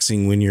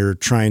taxing when you're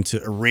trying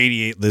to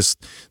irradiate this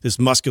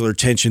muscular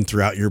tension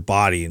throughout your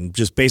body, and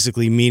just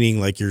basically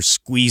meaning like you're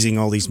squeezing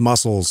all these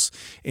muscles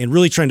and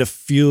really trying to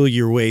feel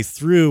your way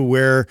through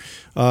where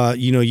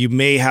you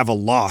may have a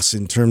loss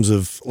in terms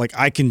of like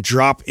I can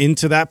drop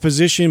into that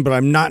position, but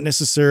I'm not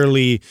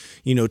necessarily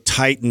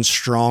tight and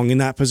strong in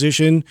that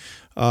position.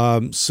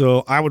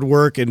 So I would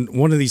work, and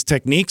one of these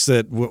techniques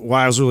that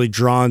why I was really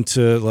drawn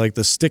to like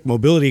the stick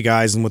mobility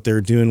guys and what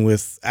they're doing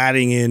with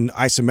adding in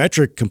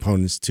isometric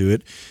components to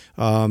it.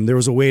 There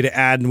was a way to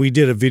add, and we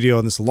did a video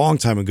on this a long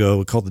time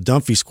ago called the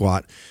Dumphy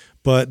squat.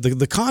 But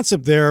the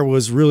concept there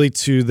was really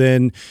to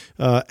then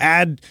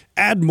add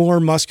more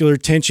muscular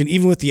tension,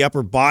 even with the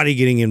upper body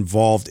getting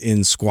involved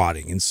in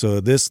squatting. And so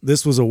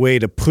this was a way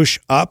to push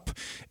up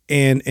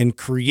and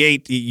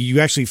create, you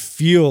actually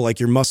feel like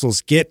your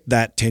muscles get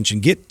that tension,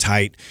 get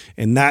tight,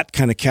 and that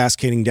kind of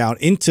cascading down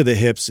into the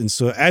hips. And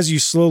so as you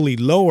slowly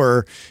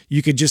lower,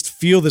 you could just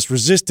feel this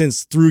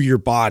resistance through your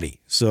body.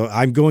 So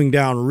I'm going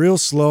down real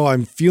slow.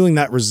 I'm feeling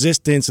that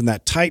resistance and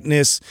that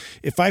tightness.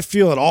 If I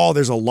feel at all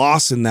there's a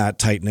loss in that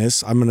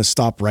tightness, I'm going to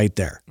stop right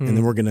there. And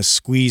then we're going to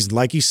squeeze.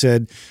 Like you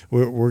said,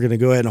 we're going to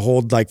go ahead and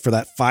hold like for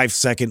that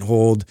 5-second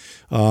hold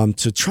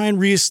to try and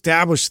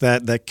reestablish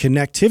that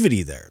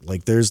connectivity there.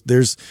 Like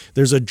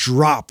there's a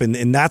drop,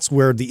 and that's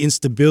where the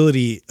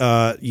instability,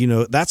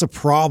 that's a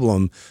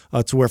problem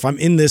to where if I'm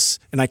in this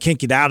and I can't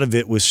get out of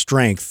it with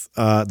strength,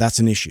 that's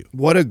an issue.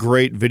 What a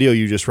great video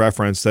you just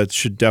referenced that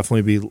should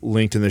definitely be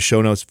linked in the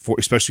show notes,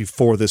 especially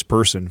for this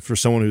person. For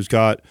someone who's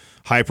got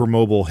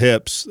hypermobile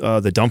hips,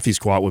 the Dumphy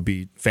squat would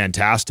be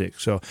fantastic.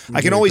 So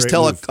I can always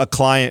tell a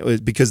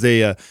client, because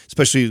they,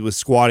 especially with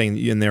squatting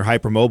and they're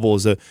hypermobile,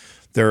 is that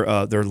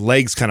their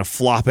legs kind of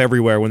flop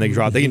everywhere when they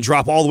drop. They can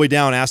drop all the way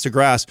down ass to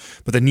grass,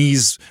 but the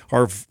knees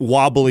are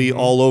wobbly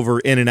all over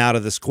in and out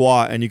of the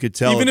squat, and you could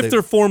tell. Even if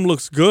their form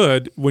looks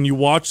good, when you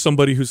watch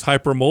somebody who's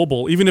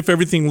hypermobile, even if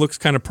everything looks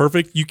kind of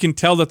perfect, you can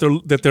tell that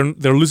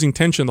they're losing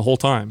tension the whole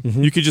time.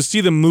 You could just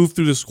see them move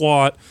through the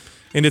squat,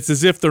 and it's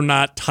as if they're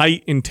not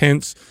tight and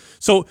tense.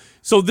 So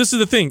this is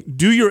the thing.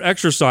 Do your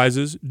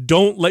exercises.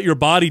 Don't let your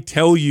body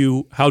tell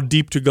you how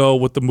deep to go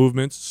with the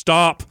movements.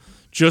 Stop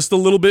just a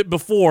little bit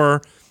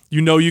before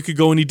you could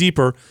go any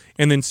deeper,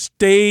 and then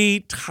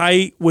stay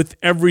tight with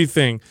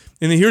everything.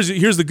 And then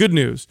here's the good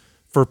news.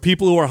 For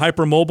people who are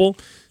hypermobile,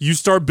 you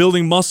start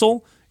building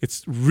muscle,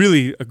 it's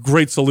really a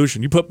great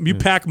solution. You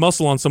pack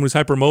muscle on someone who's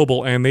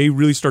hypermobile, and they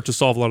really start to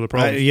solve a lot of the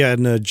problems.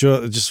 And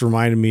Joe just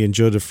reminded me, and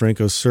Joe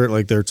DeFranco,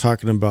 like they're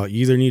talking about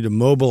you either need to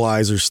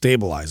mobilize or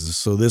stabilize.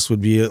 So this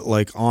would be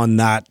like on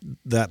that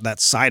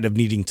side of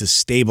needing to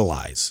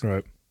stabilize.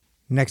 Right.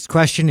 Next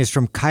question is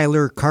from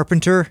Kyler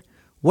Carpenter.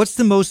 What's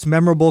the most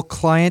memorable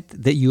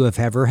client that you have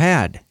ever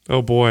had?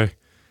 Oh boy,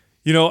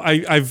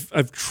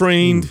 I've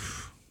trained.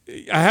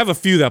 I have a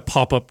few that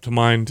pop up to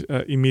mind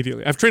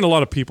immediately. I've trained a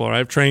lot of people.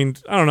 Right? I've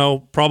trained, I don't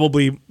know,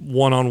 probably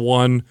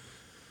one-on-one,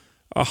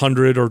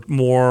 100 or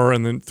more,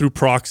 and then through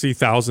proxy,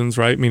 thousands.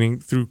 Right, meaning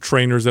through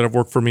trainers that have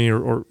worked for me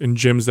or in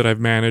gyms that I've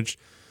managed.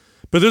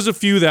 But there's a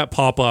few that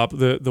pop up.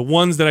 The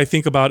ones that I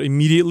think about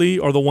immediately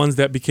are the ones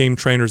that became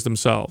trainers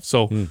themselves.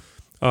 So.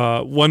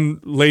 One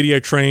lady I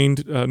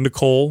trained,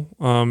 Nicole,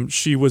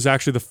 she was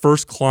actually the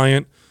first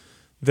client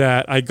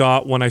that I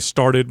got when I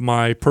started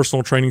my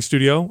personal training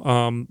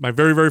studio. My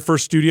very, very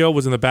first studio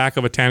was in the back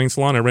of a tanning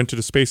salon. I rented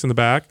a space in the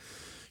back.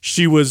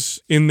 She was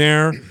in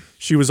there.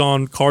 She was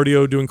on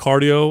cardio, doing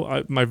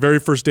cardio. My very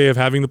first day of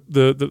having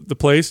the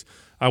place,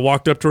 I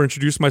walked up to her,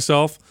 introduced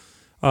myself.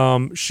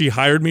 She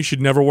hired me.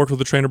 She'd never worked with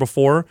a trainer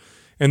before.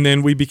 And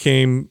then we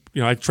became,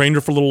 I trained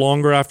her for a little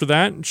longer after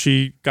that.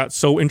 She got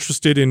so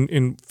interested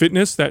in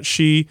fitness that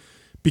she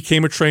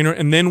became a trainer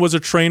and then was a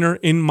trainer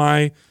in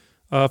my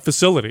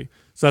facility.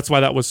 So that's why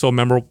that was so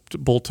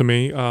memorable to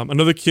me.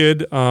 Another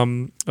kid,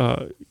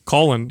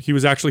 Colin, he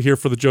was actually here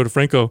for the Joe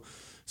DeFranco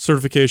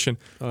certification.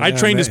 I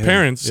trained his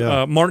parents,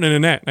 Martin and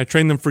Annette. I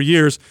trained them for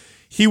years.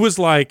 He was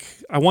like,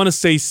 I want to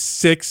say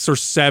 6 or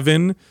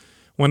 7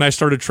 when I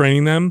started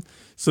training them.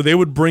 So they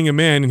would bring him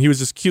in, and he was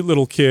this cute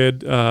little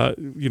kid.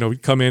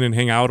 He'd come in and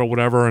hang out or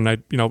whatever, and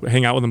I'd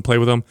hang out with him, play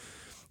with him.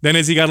 Then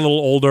as he got a little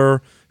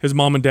older, his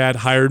mom and dad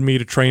hired me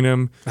to train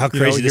him. How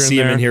crazy to see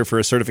him in here for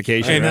a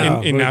certification.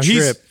 And now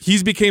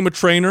he's became a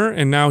trainer,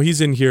 and now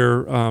he's in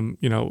here,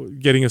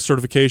 getting a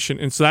certification.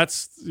 And so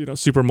that's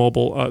super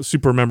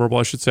memorable,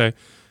 I should say.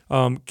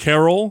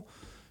 Carol,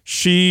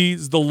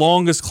 she's the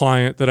longest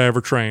client that I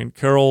ever trained.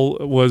 Carol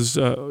was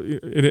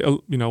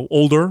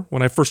older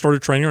when I first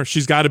started training her.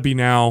 She's got to be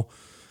now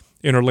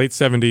in her late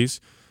 70s.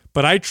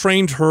 But I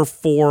trained her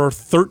for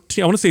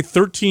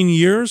 13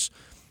 years,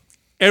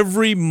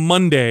 every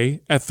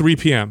Monday at 3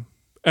 p.m.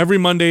 Every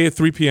Monday at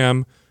 3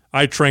 p.m.,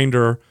 I trained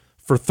her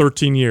for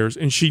 13 years.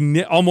 And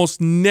she almost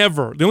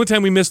never, the only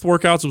time we missed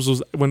workouts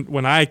was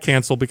when I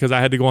canceled because I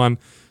had to go on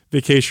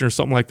vacation or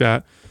something like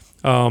that.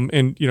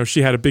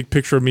 She had a big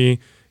picture of me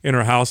in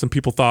her house, and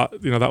people thought,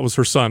 that was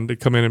her son. They'd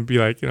come in and be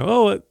like,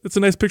 oh, it's a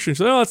nice picture. And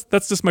she's like, oh,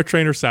 that's just my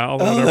trainer, Sal.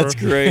 Oh, that's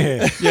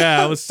great.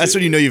 Yeah. That's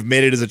when you've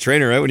made it as a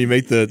trainer, right? When you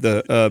make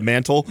the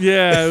mantle.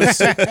 Yeah.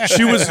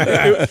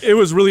 It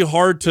was really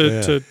hard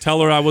to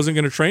tell her I wasn't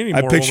going to train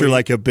anymore. I picture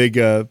like a big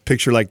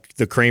picture, like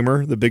the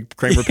big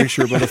Kramer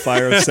picture above the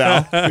fire of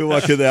Sal. You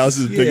walk in the house,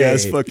 this big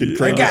ass fucking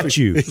Kramer. I got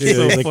you.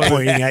 So like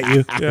pointing at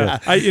you. Yeah.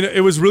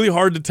 It was really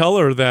hard to tell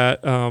her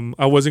that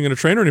I wasn't going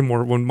to train her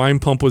anymore when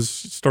Mind Pump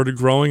started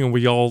growing, and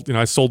we all all,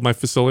 I sold my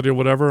facility or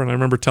whatever. And I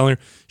remember telling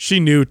her, she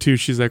knew too.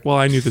 She's like, well,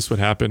 I knew this would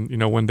happen,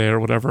 one day or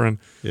whatever. And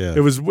Yeah.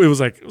 it was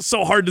like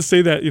so hard to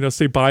say that,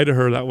 say bye to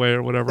her that way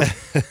or whatever.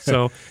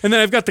 So, and then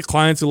I've got the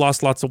clients who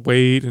lost lots of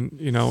weight and,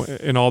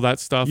 and all that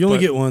stuff. You only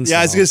get one. Yeah,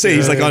 I was going to say,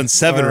 he's like on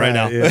 7 right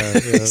now. Yeah. I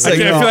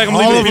feel like I'm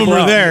all leaving of them people are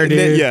out. there,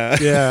 dude.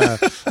 Yeah.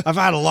 I've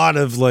had a lot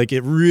of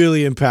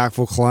really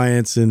impactful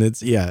clients, and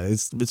it's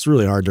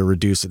really hard to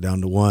reduce it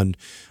down to one.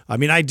 I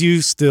mean, I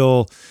do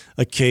still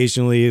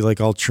occasionally,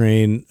 I'll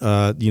train,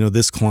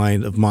 this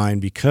client of mine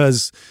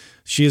because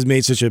she has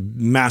made such a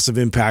massive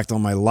impact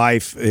on my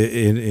life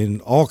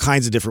in all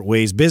kinds of different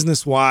ways,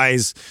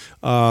 business-wise,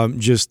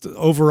 just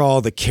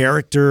overall the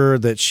character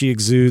that she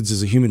exudes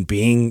as a human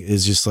being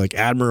is just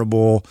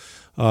admirable.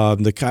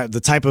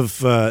 The type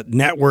of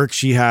network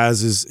she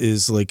has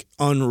is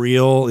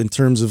unreal in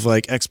terms of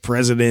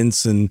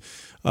ex-presidents and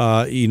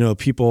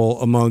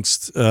people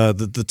amongst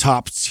the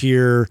top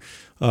tier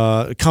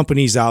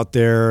companies out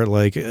there,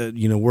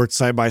 worked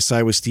side by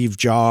side with Steve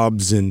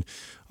Jobs. And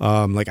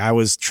I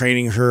was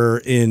training her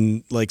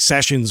in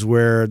sessions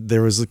where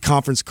there was a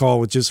conference call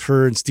with just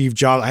her and Steve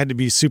Jobs. I had to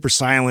be super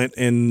silent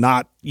and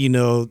not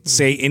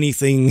say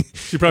anything.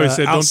 She probably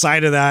said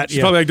outside of that. She's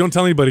probably like, don't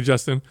tell anybody,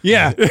 Justin.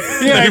 Yeah,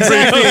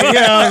 exactly.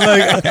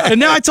 And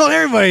now I told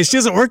everybody she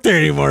doesn't work there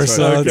anymore,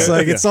 so it's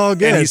it's all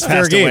good. And he's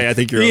passed away. I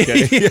think you're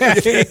okay.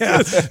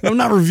 Yeah. I'm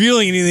not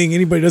revealing anything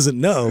anybody doesn't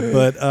know,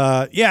 but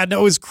no,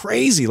 it was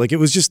crazy. It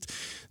was just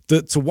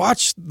to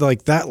watch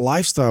that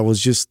lifestyle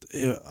was just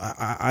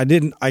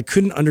I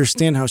couldn't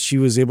understand how she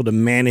was able to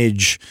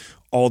manage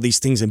all these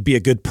things and be a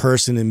good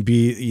person and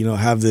be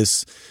have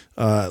this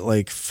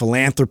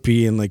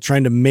philanthropy and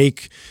trying to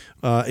make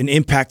an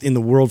impact in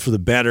the world for the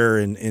better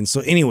and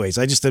so anyways,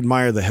 I just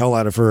admire the hell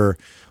out of her.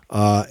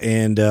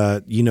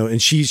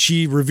 And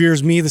she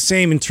reveres me the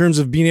same in terms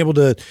of being able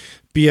to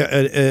be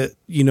an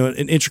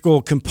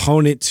integral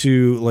component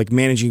to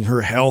managing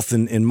her health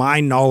and my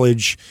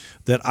knowledge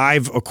that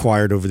I've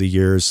acquired over the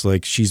years.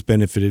 She's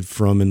benefited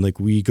from, and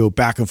we go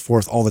back and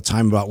forth all the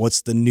time about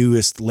what's the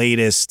newest,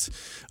 latest,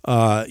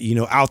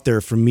 out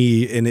there for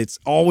me. And it's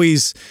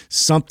always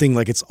something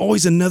it's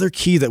always another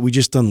key that we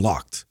just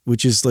unlocked,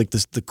 which is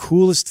the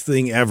coolest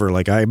thing ever.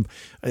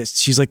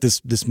 She's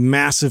this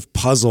massive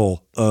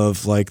puzzle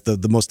of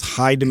the most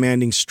high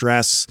demanding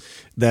stress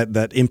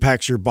that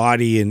impacts your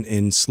body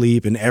and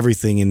sleep and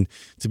everything. And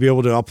to be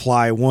able to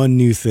apply one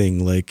new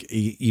thing,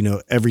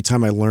 every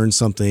time I learn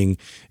something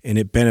and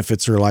it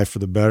benefits her life for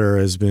the better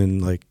has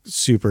been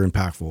super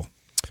impactful.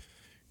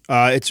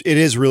 It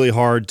is really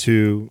hard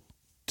to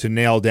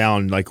nail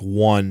down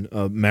one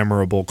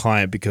memorable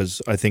client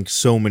because I think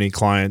so many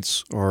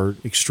clients are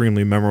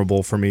extremely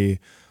memorable for me.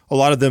 A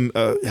lot of them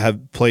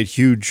have played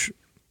huge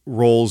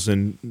roles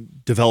in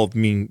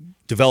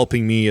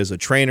developing me as a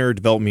trainer,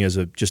 develop me as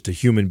just a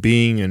human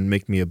being, and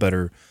make me a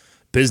better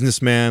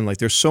businessman.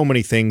 There's so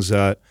many things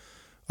that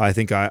I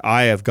think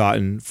I have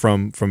gotten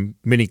from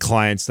many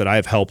clients that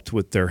I've helped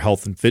with their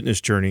health and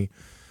fitness journey.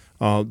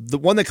 The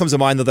one that comes to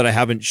mind, though, that I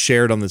haven't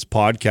shared on this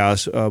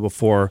podcast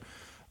before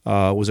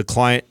was a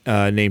client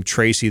named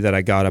Tracy that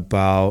I got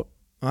about,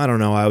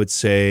 I would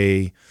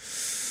say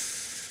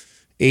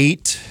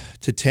 8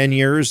 to 10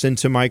 years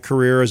into my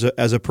career as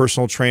a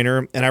personal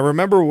trainer. And I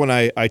remember when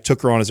I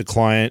took her on as a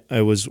client,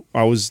 I was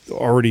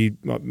already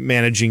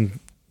managing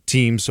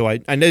teams. So I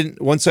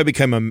didn't, once I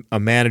became a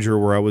manager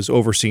where I was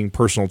overseeing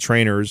personal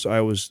trainers,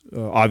 I was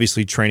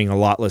obviously training a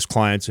lot less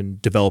clients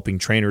and developing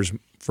trainers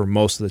for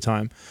most of the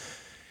time.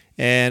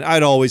 And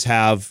I'd always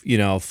have,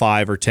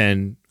 5 or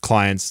 10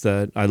 clients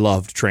that I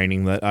loved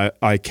training that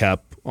I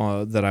kept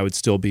that I would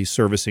still be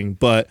servicing.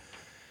 But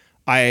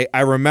I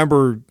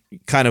remember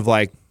kind of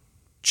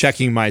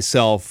checking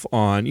myself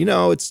on,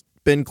 it's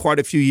been quite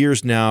a few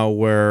years now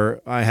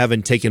where I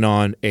haven't taken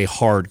on a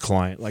hard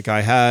client.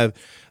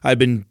 I've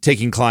been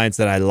taking clients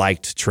that I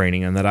liked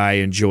training and that I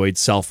enjoyed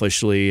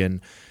selfishly.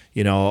 And,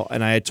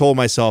 and I had told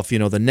myself,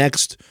 the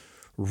next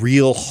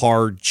real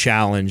hard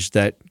challenge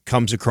that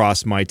comes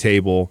across my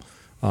table,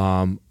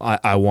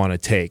 I want to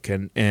take.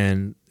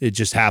 And it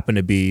just happened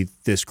to be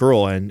this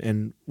girl.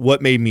 And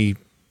what made me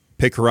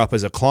pick her up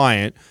as a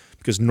client,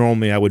 because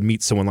normally I would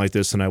meet someone like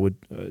this and I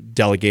would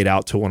delegate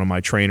out to one of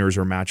my trainers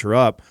or match her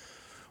up,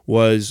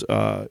 was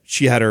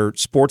she had her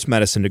sports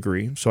medicine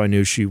degree. So I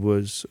knew she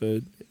was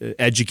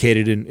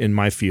educated in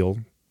my field.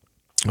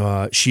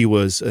 She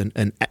was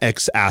an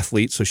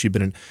ex-athlete, so she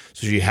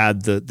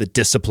had the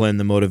discipline,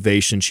 the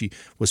motivation. She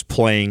was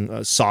playing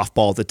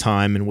softball at the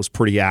time and was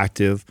pretty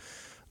active.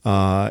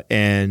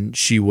 And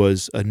she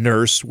was a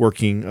nurse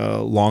working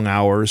long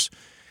hours.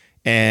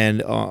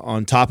 And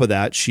on top of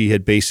that, she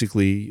had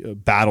basically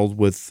battled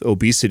with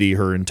obesity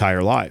her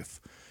entire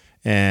life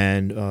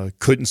and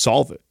couldn't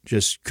solve it,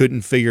 just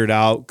couldn't figure it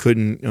out,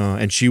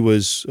 and she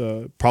was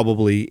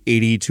probably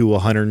 80 to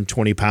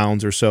 120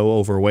 pounds or so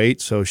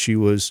overweight. So she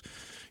was,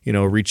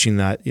 reaching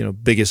that,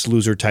 Biggest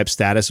Loser type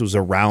status. It was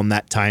around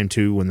that time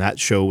too when that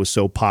show was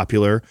so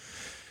popular.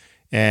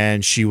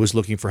 and she was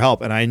looking for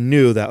help. And I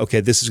knew that, okay,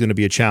 this is going to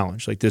be a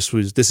challenge. Like this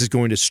is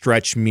going to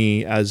stretch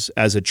me as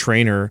a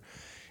trainer.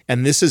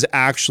 And this is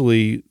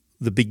actually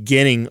the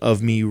beginning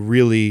of me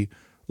really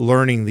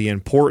learning the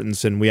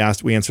importance. And we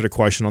answered a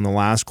question on the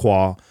last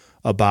qual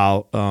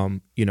about,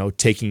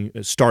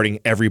 starting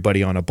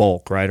everybody on a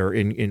bulk, right? Or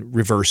in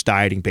reverse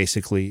dieting,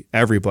 basically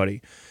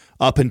everybody.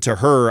 Up into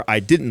her, I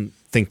didn't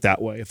think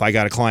that way. If I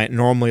got a client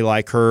normally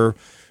like her,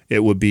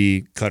 it would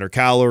be cut her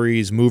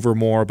calories, move her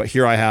more. But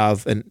here I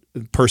have a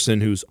person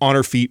who's on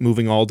her feet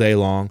moving all day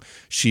long.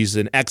 She's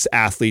an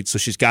ex-athlete, so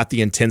she's got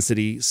the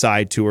intensity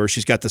side to her.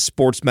 She's got the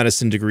sports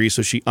medicine degree,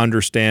 so she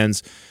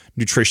understands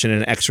nutrition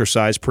and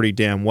exercise pretty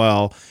damn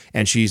well.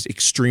 And she's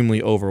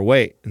extremely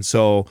overweight. And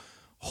so,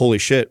 holy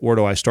shit, where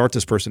do I start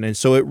this person? And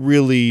so it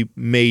really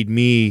made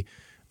me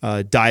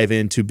dive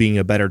into being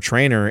a better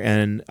trainer.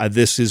 And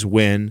this is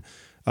when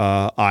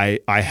I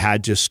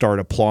had to start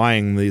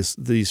applying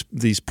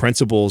these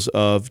principles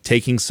of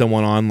taking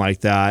someone on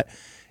like that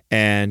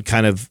and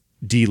kind of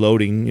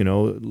deloading,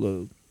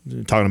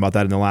 talking about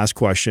that in the last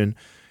question,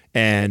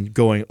 and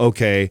going,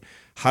 okay,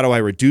 how do I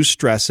reduce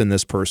stress in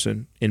this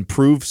person,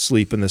 improve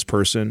sleep in this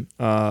person,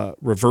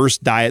 reverse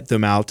diet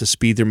them out to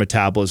speed their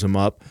metabolism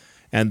up,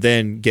 and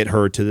then get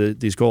her to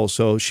these goals.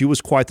 So she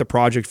was quite the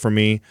project for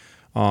me.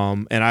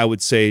 And I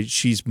would say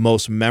she's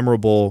most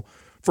memorable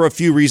for a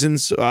few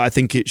reasons. I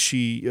think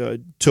she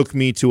took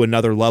me to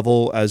another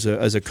level as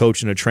a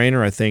coach and a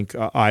trainer. I think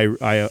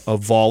I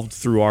evolved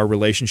through our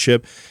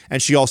relationship,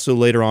 and she also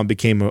later on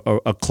became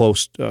a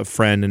close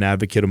friend and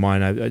advocate of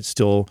mine. I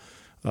still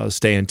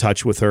stay in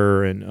touch with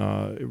her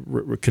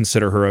and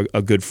consider her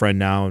a good friend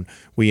now. And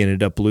we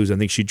ended up losing. I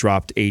think she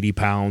dropped 80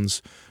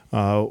 pounds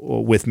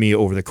with me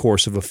over the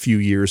course of a few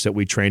years that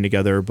we trained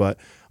together. But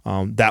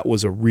that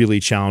was a really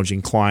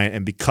challenging client,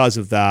 and because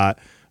of that,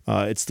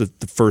 it's the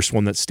first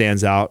one that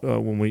stands out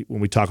when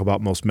we talk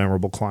about most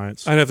memorable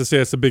clients. I'd have to say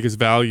that's the biggest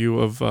value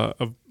of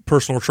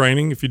personal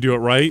training. If you do it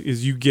right,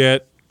 is you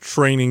get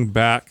training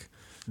back.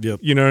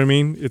 Yep. You know what I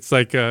mean? It's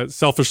like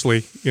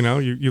selfishly,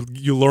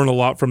 you learn a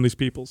lot from these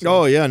people. So.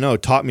 Oh yeah, no,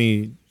 it taught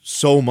me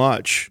so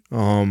much.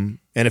 And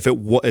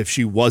if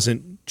she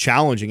wasn't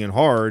challenging and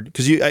hard,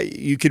 because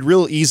you could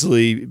real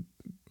easily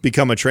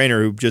become a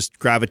trainer who just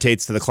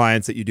gravitates to the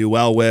clients that you do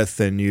well with,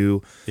 and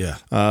you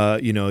have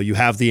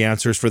the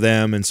answers for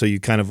them, and so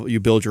you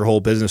build your whole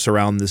business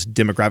around this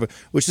demographic,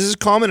 which is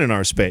common in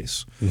our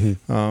space.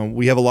 Mm-hmm.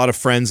 We have a lot of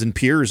friends and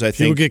peers. I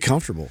think people get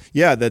comfortable.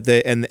 Yeah, that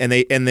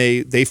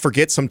they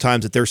forget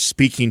sometimes that they're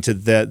speaking to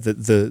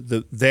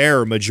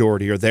their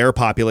majority or their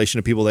population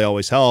of people they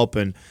always help,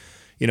 and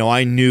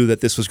I knew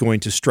that this was going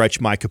to stretch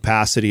my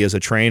capacity as a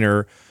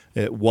trainer.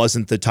 It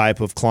wasn't the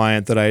type of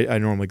client that I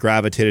normally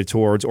gravitated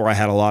towards or I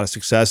had a lot of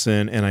success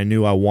in, and I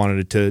knew I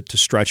wanted it to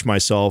stretch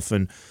myself,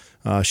 and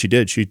she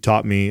did. She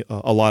taught me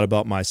a lot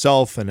about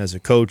myself and as a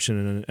coach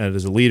and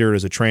as a leader,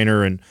 as a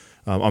trainer, and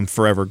I'm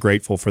forever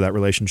grateful for that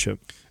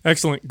relationship.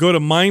 Excellent. Go to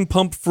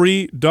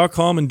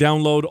mindpumpfree.com and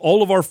download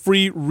all of our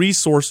free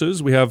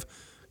resources. We have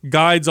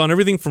guides on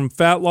everything from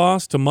fat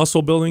loss to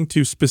muscle building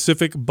to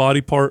specific body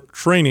part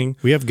training.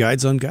 We have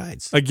guides on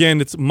guides. Again,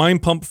 it's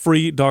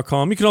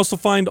mindpumpfree.com. You can also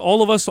find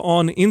all of us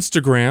on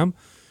Instagram.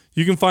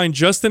 You can find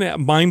Justin at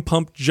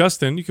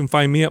mindpumpjustin. You can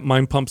find me at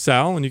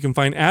mindpumpsal, and you can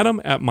find Adam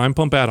at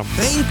mindpumpadam.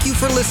 Thank you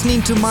for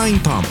listening to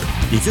Mind Pump.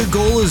 If your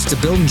goal is to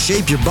build and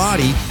shape your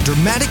body,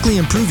 dramatically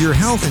improve your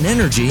health and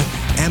energy,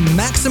 and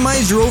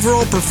maximize your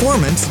overall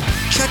performance,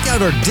 check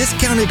out our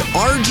discounted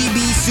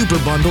RGB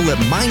Super Bundle at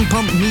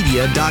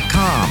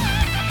mindpumpmedia.com.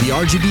 The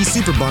RGB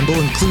Super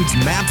Bundle includes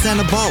MAPS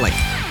Anabolic,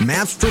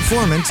 MAPS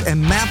Performance,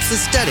 and MAPS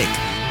Aesthetic.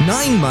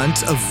 9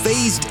 months of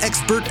phased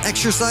expert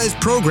exercise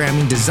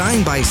programming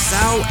designed by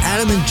Sal,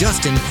 Adam, and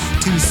Justin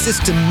to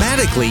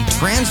systematically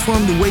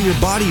transform the way your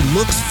body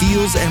looks,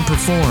 feels, and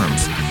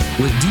performs.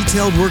 With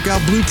detailed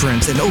workout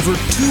blueprints and over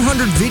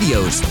 200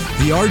 videos,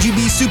 the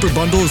RGB Super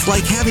Bundle is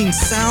like having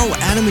Sal,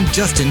 Adam, and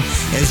Justin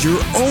as your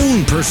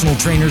own personal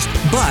trainers,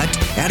 but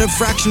at a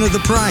fraction of the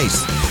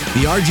price.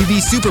 The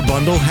RGB Super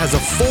Bundle has a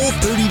full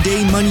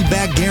 30-day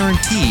money-back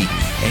guarantee,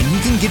 and you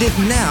can get it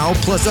now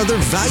plus other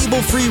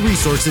valuable free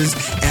resources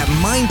at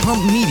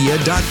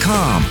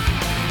mindpumpmedia.com.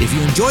 If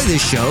you enjoy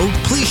this show,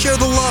 please share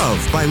the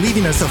love by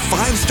leaving us a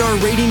 5-star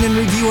rating and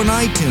review on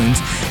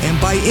iTunes and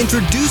by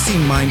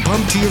introducing Mind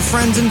Pump to your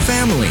friends and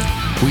family.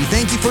 We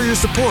thank you for your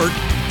support,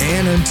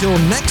 and until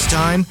next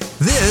time,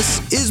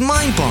 this is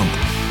Mind Pump.